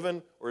was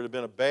leaven or it had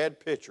been a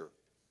bad pitcher.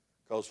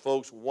 Because,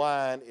 folks,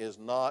 wine is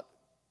not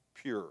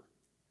pure.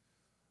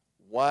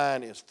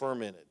 Wine is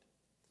fermented.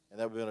 And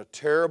that would have been a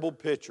terrible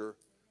picture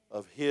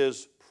of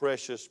his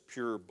precious,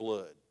 pure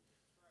blood.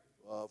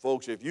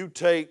 Folks, if you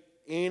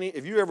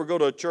ever go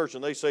to a church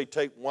and they say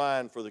take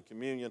wine for the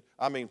communion,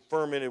 I mean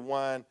fermented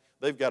wine,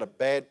 they've got a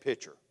bad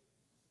picture.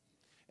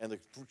 And the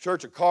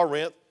church of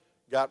Corinth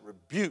got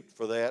rebuked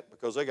for that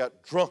because they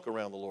got drunk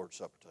around the Lord's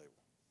Supper table.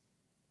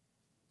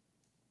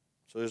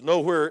 So there's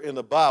nowhere in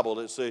the Bible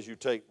that says you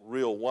take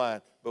real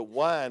wine. But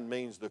wine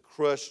means the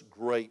crushed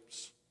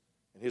grapes.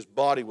 And his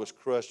body was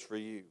crushed for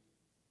you.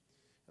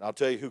 And I'll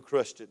tell you who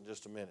crushed it in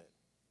just a minute.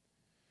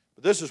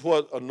 But this is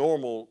what a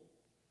normal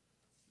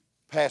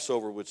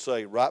Passover would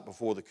say right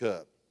before the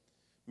cup.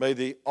 May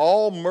the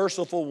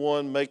all-merciful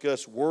one make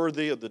us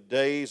worthy of the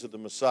days of the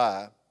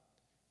Messiah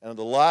and of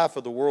the life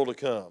of the world to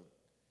come.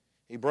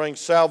 He brings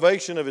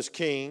salvation of his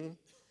king.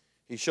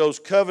 He shows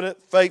covenant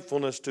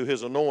faithfulness to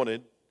his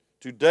anointed,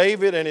 to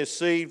David and his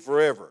seed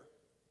forever.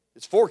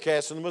 It's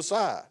forecasting the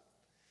Messiah.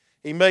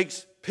 He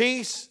makes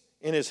peace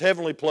in his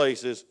heavenly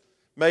places.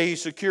 May he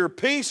secure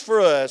peace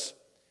for us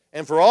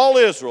and for all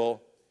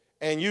Israel.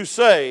 And you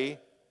say,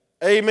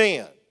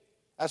 amen.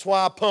 That's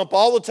why I pump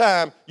all the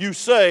time. You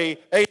say,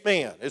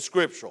 amen. It's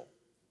scriptural.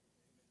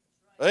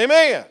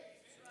 Amen.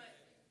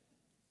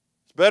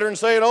 It's better than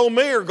saying, oh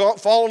me, or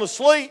falling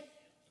asleep.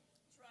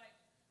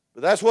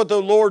 But that's what the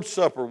Lord's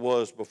Supper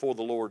was before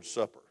the Lord's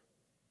Supper.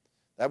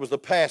 That was the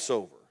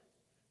Passover.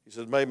 He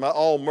says, may my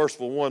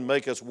all-merciful one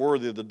make us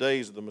worthy of the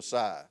days of the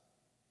Messiah.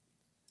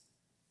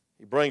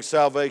 He brings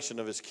salvation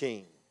of his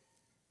king.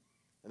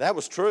 And that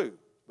was true,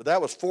 but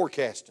that was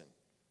forecasting.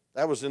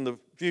 That was in the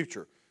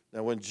future.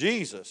 Now when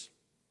Jesus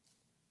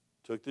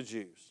took the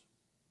juice,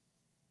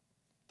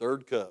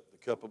 third cup, the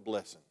cup of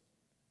blessing,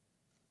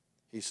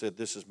 he said,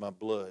 this is my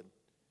blood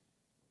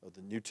of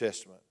the New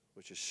Testament,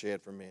 which is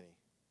shed for many.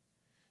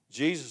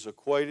 Jesus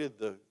equated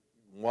the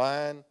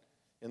wine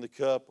in the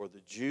cup or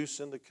the juice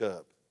in the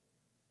cup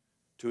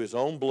to his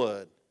own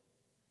blood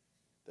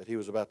that he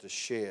was about to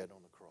shed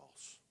on the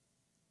cross.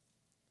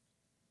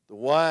 The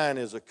wine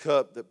is a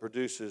cup that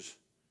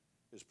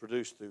is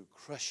produced through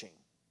crushing,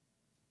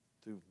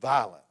 through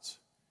violence.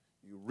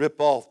 You rip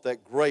off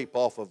that grape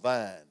off a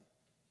vine.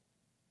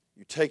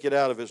 You take it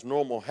out of its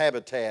normal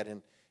habitat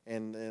and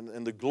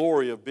the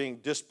glory of being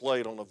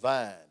displayed on a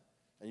vine.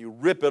 And you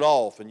rip it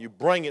off and you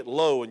bring it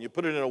low and you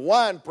put it in a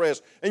wine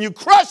press and you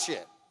crush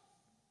it.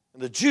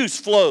 And the juice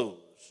flows.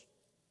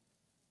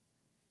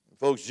 And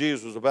folks,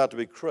 Jesus was about to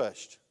be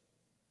crushed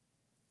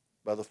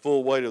by the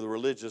full weight of the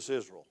religious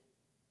Israel,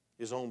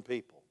 his own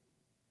people,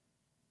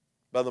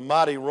 by the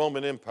mighty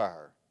Roman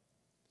Empire.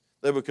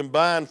 They would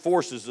combine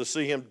forces to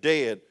see him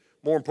dead.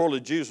 More importantly,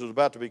 Jesus was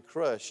about to be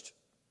crushed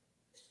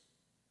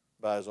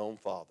by his own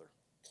Father.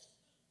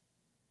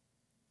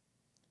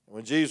 And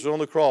when Jesus was on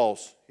the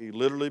cross, he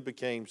literally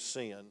became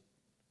sin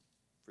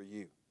for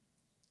you,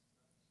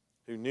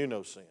 who knew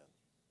no sin,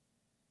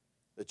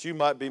 that you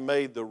might be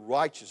made the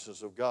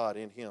righteousness of God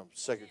in him,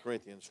 2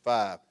 Corinthians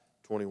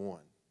 5:21.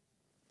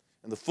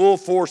 And the full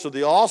force of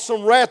the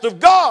awesome wrath of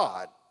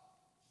God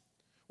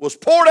was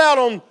poured out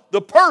on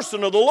the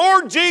person of the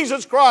Lord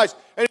Jesus Christ,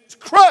 and it's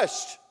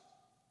crushed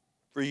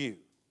for you.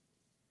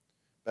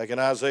 Back in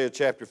Isaiah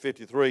chapter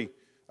 53,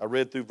 I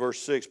read through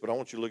verse 6, but I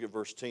want you to look at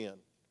verse 10.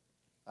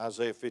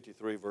 Isaiah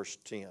 53, verse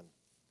 10.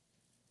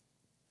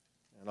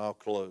 And I'll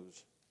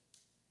close.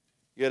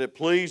 Yet it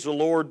pleased the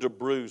Lord to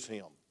bruise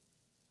him.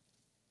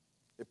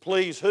 It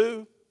pleased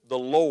who? The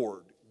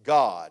Lord,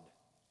 God.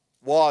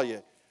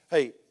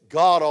 Hey,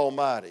 God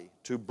Almighty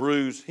to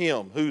bruise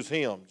him. Who's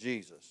him?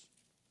 Jesus.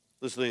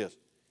 Listen to this.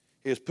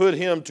 He has put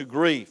him to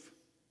grief.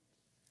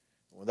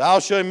 When thou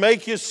shalt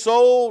make his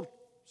soul,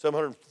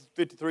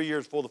 753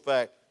 years before the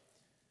fact,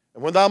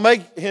 and when thou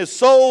make his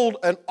soul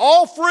an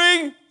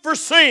offering for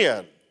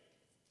sin,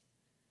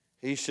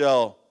 he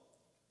shall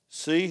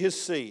see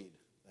his seed,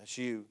 that's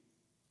you,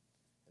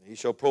 and he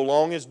shall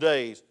prolong his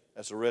days,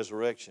 that's a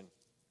resurrection,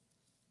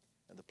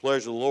 and the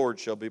pleasure of the Lord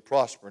shall be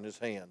prosper in his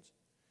hands.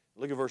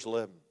 Look at verse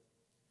 11.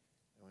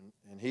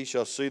 And he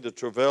shall see the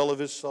travail of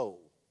his soul,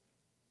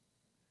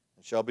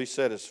 and shall be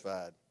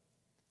satisfied.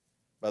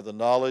 By the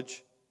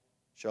knowledge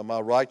shall my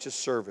righteous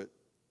servant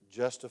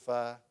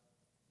justify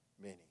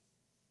many,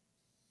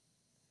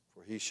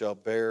 for he shall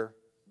bear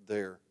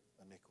their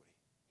iniquity.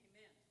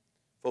 Amen.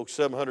 Folks,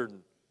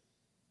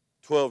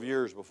 712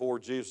 years before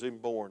Jesus was even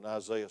born,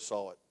 Isaiah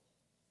saw it.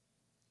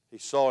 He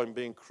saw him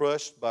being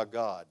crushed by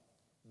God,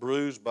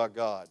 bruised by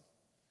God.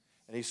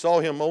 And he saw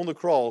him on the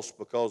cross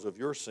because of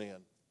your sin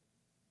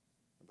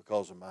and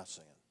because of my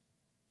sin.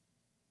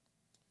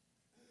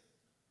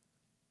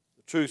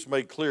 The truth's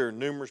made clear in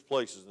numerous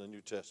places in the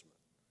New Testament.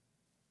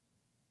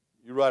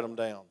 You write them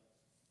down.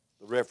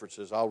 The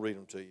references, I'll read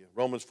them to you.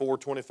 Romans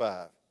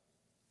 4:25.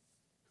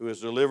 Who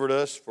has delivered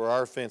us for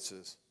our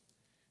offenses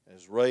and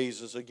has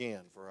raised us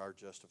again for our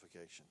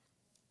justification.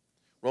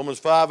 Romans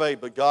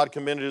 5:8. But God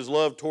commended his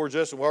love towards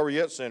us, and while we were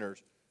yet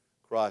sinners,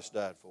 Christ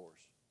died for us.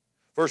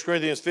 1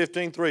 Corinthians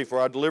 15:3. For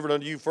I delivered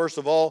unto you first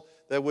of all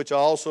that which I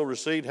also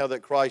received, how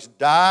that Christ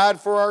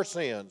died for our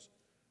sins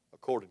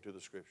according to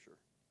the Scripture.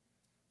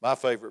 My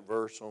favorite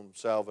verse on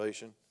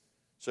salvation,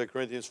 2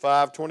 Corinthians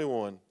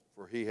 5:21.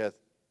 For he hath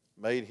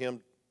made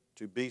him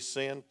to be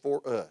sin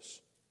for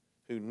us,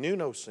 who knew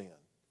no sin,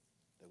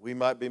 that we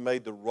might be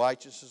made the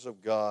righteousness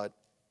of God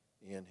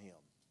in him.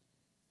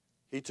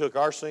 He took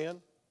our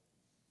sin,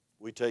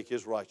 we take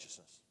his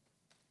righteousness.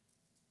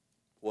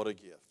 What a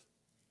gift.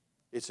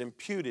 It's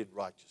imputed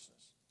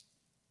righteousness.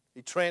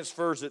 He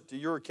transfers it to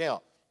your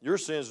account. Your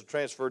sins are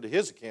transferred to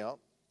his account.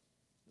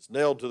 It's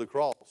nailed to the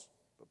cross.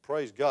 But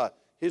praise God,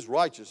 his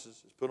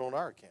righteousness is put on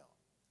our account.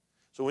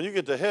 So when you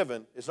get to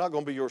heaven, it's not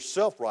going to be your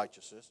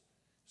self-righteousness.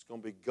 It's going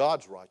to be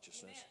God's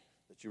righteousness. Amen.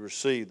 That you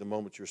receive the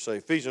moment you're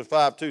saved. Ephesians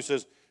 5:2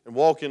 says, and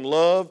walk in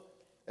love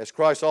as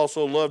Christ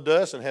also loved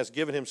us and has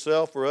given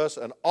himself for us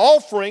an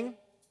offering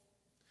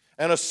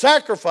and a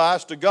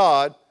sacrifice to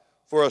God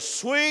for a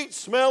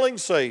sweet-smelling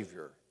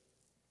Savior.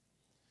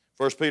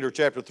 1 Peter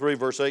chapter 3,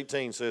 verse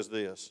 18 says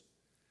this,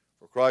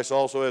 for Christ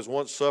also has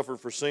once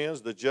suffered for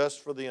sins, the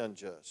just for the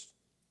unjust,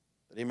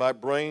 that he might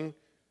bring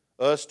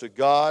us to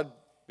God,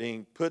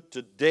 being put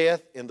to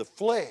death in the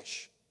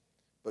flesh,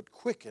 but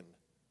quickened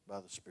by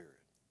the Spirit.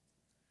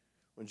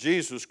 When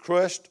Jesus was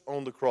crushed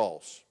on the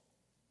cross,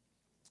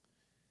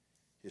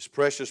 his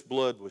precious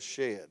blood was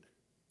shed.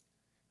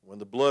 When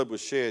the blood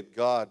was shed,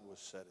 God was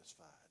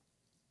satisfied.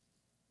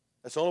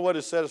 That's the only way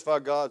to satisfy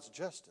God's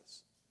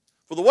justice.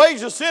 For the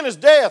wages of sin is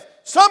death.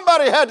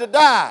 Somebody had to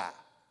die.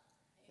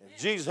 If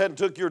Jesus hadn't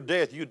took your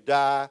death, you'd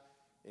die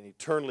and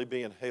eternally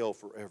be in hell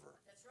forever.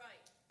 That's right.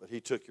 But he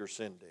took your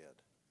sin debt.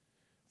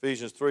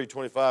 Ephesians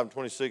 3:25 and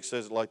 26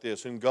 says it like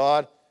this, whom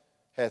God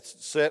hath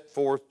set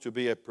forth to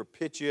be a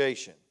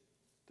propitiation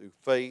through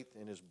faith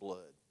in his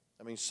blood.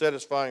 That means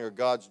satisfying of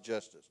God's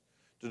justice.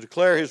 To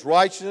declare his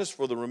righteousness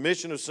for the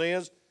remission of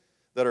sins,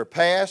 that are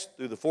passed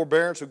through the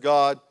forbearance of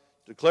God,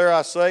 declare,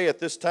 I say, at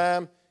this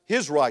time,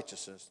 his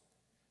righteousness,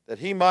 that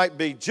he might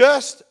be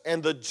just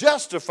and the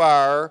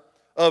justifier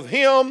of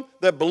him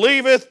that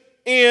believeth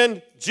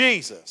in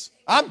Jesus.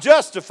 I'm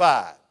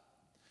justified.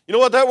 You know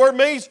what that word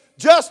means?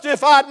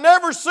 Justified,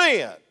 never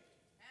sinned.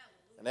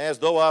 And as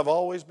though I've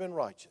always been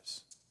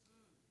righteous.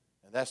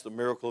 And that's the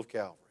miracle of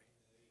Calvary.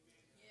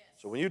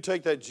 So when you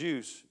take that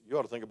juice, you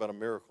ought to think about a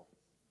miracle.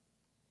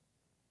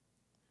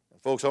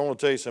 And folks, I want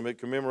to tell you something.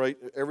 Commemorate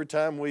every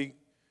time we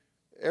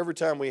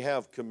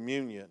have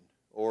communion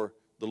or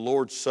the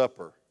Lord's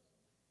Supper,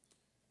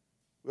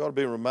 we ought to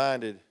be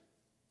reminded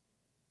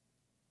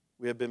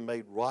we have been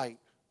made right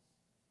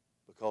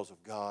because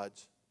of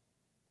God's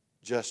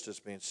justice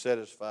being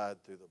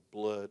satisfied through the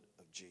blood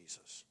of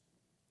Jesus.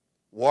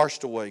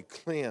 Washed away,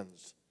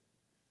 cleansed,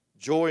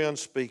 joy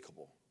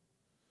unspeakable.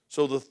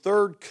 So the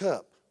third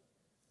cup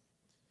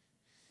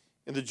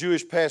in the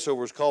Jewish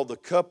Passover is called the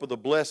cup of the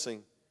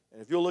blessing.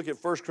 And if you'll look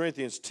at 1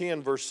 Corinthians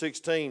 10, verse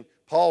 16,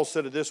 Paul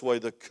said it this way,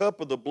 the cup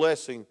of the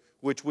blessing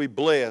which we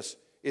bless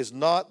is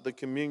not the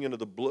communion of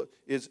the blood,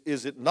 is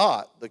it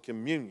not the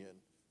communion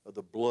of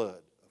the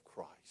blood of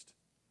Christ?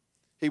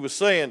 He was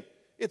saying,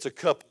 it's a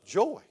cup of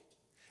joy.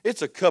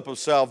 It's a cup of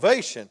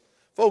salvation.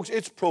 Folks,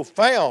 it's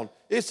profound.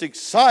 It's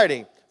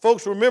exciting.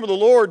 Folks, remember the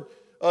Lord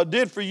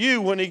did for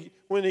you when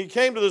he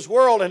came to this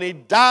world and he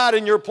died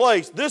in your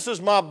place. This is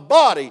my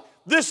body.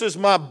 This is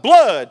my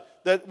blood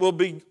that will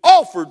be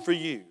offered for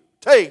you.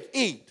 Take,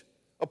 eat,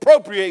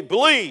 appropriate,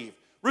 believe,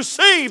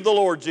 receive the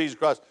Lord Jesus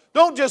Christ.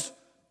 Don't just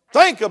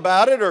think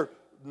about it or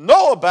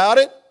know about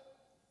it.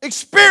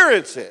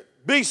 Experience it.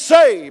 Be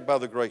saved by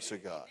the grace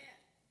of God.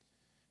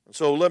 And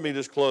so let me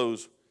just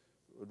close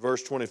with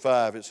verse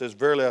 25. It says,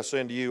 verily I say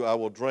unto you, I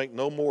will drink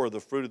no more of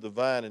the fruit of the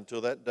vine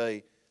until that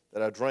day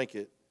that I drink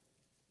it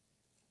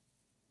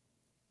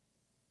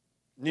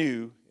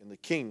new in the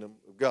kingdom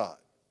of God.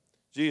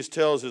 Jesus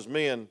tells his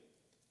men,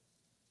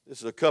 this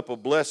is a cup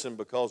of blessing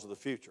because of the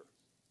future.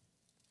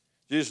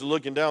 Jesus is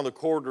looking down the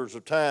corridors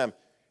of time,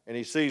 and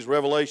he sees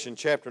Revelation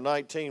chapter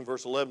 19,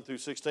 verse 11 through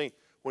 16,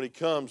 when he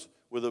comes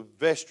with a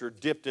vesture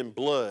dipped in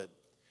blood,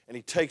 and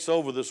he takes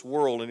over this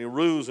world, and he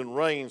rules and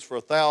reigns for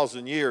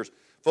 1,000 years.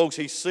 Folks,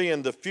 he's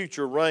seeing the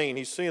future reign.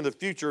 He's seeing the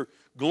future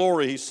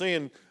glory. He's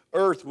seeing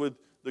earth with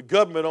the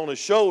government on his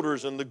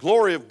shoulders and the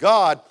glory of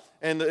God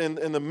and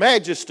the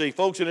majesty,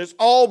 folks. And it's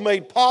all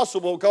made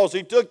possible because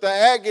he took the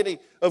agony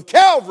of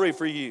Calvary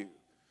for you.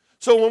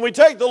 So when we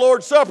take the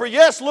Lord's Supper,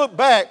 yes, look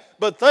back,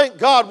 but thank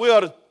God we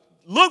ought to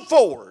look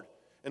forward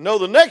and know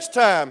the next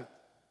time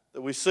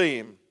that we see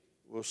him,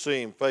 we'll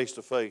see him face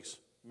to face,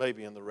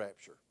 maybe in the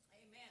rapture.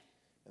 Amen.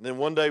 And then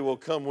one day we'll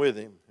come with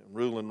him and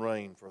rule and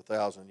reign for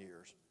 1,000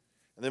 years.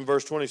 And then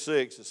verse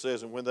 26, it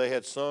says, and when they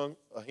had sung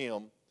a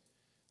hymn,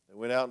 they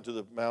went out into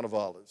the Mount of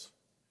Olives.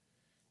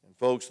 And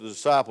folks, the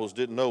disciples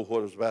didn't know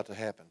what was about to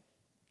happen.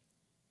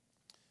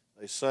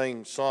 They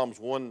sang Psalms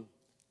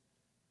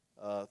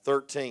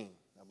 113,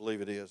 I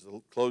believe it is,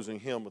 the closing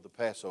hymn of the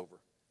Passover.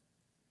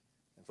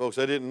 And folks,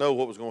 they didn't know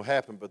what was going to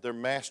happen, but their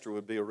master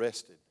would be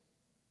arrested.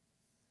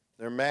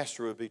 Their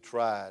master would be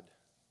tried,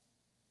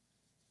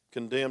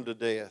 condemned to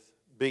death,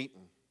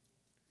 beaten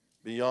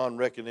beyond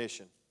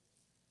recognition,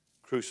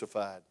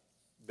 crucified,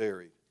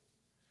 buried.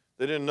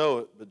 They didn't know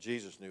it, but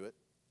Jesus knew it.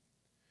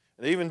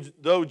 And even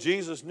though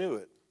Jesus knew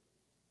it,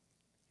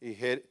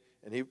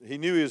 he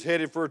knew he was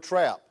headed for a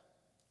trap,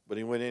 but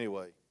he went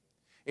anyway.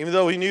 Even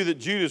though he knew that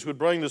Judas would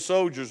bring the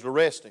soldiers to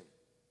arrest him,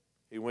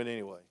 he went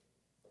anyway.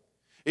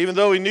 Even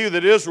though he knew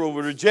that Israel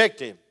would reject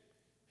him,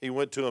 he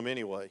went to them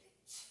anyway.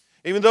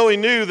 Even though he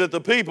knew that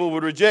the people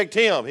would reject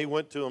him, he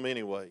went to them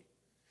anyway.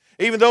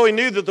 Even though he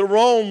knew that the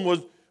Rome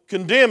would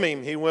condemn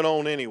him, he went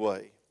on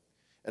anyway.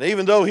 And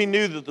even though he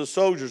knew that the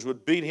soldiers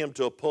would beat him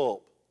to a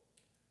pulp,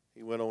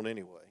 he went on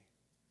anyway.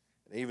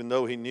 And even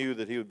though he knew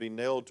that he would be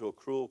nailed to a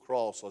cruel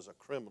cross as a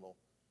criminal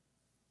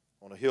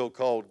on a hill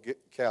called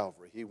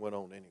Calvary, he went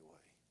on anyway.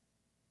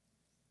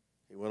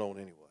 He went on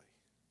anyway.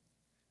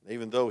 And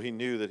even though he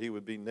knew that he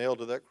would be nailed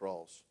to that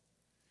cross,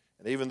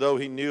 and even though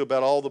he knew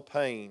about all the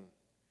pain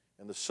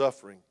and the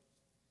suffering,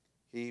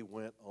 he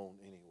went on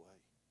anyway.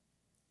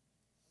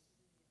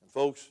 And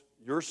folks,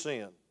 your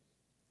sin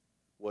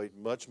weighed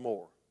much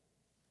more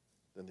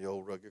than the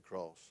old rugged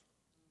cross.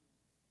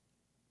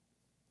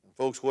 And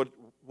folks,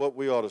 what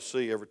we ought to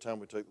see every time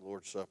we take the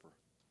Lord's Supper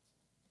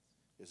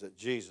is that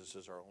Jesus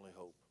is our only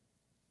hope.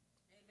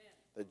 Amen.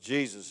 That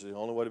Jesus is the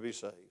only way to be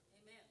saved.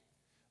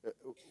 Amen.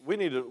 We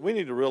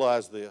need to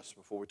realize this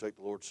before we take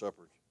the Lord's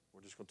Supper.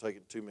 We're just going to take it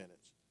in 2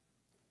 minutes.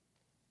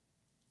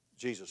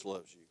 Jesus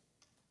loves you.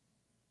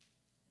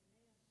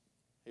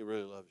 He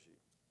really loves you.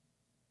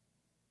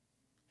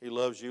 He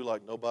loves you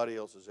like nobody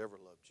else has ever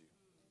loved you.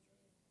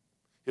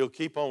 He'll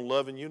keep on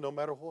loving you no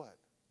matter what.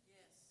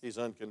 He's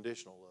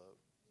unconditional love.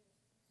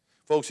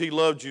 Folks, he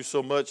loved you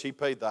so much, he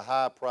paid the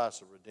high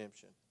price of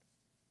redemption.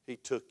 He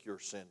took your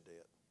sin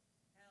debt.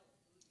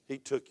 He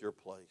took your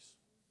place.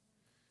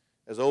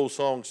 As the old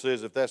song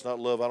says, if that's not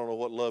love, I don't know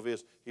what love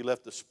is. He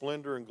left the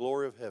splendor and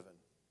glory of heaven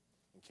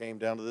and came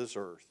down to this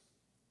earth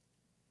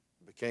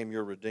became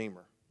your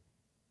Redeemer.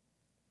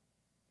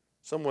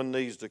 Someone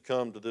needs to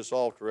come to this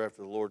altar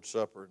after the Lord's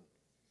Supper and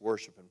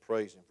worship and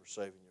praise Him for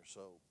saving your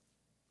soul.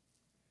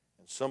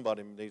 And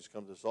somebody needs to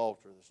come to this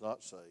altar that's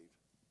not saved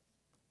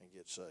and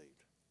get saved.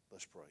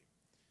 Let's pray.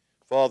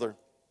 Father,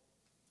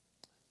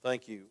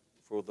 thank you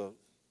for the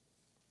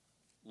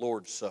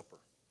Lord's Supper.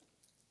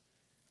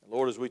 And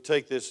Lord, as we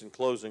take this in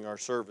closing our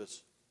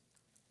service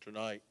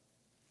tonight,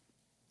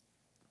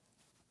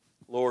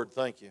 Lord,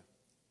 thank you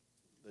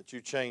that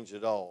you changed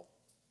it all,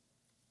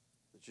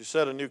 that you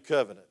set a new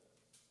covenant,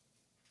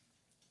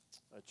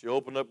 that you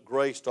opened up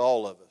grace to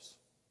all of us.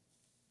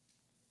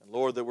 And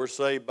Lord, that we're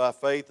saved by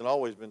faith and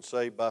always been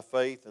saved by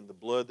faith and the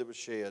blood that was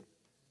shed.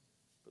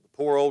 But the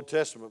poor Old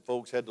Testament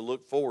folks had to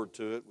look forward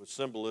to it with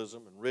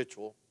symbolism and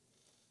ritual,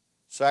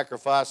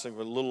 sacrificing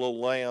with little old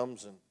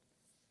lambs and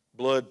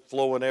blood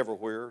flowing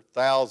everywhere,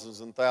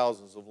 thousands and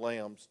thousands of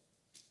lambs,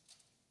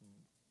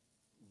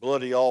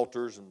 bloody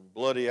altars and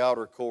bloody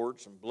outer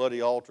courts and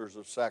bloody altars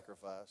of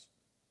sacrifice.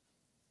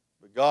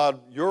 But God,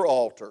 your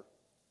altar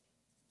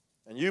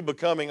and you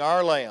becoming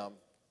our lamb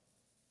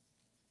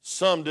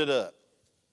summed it up.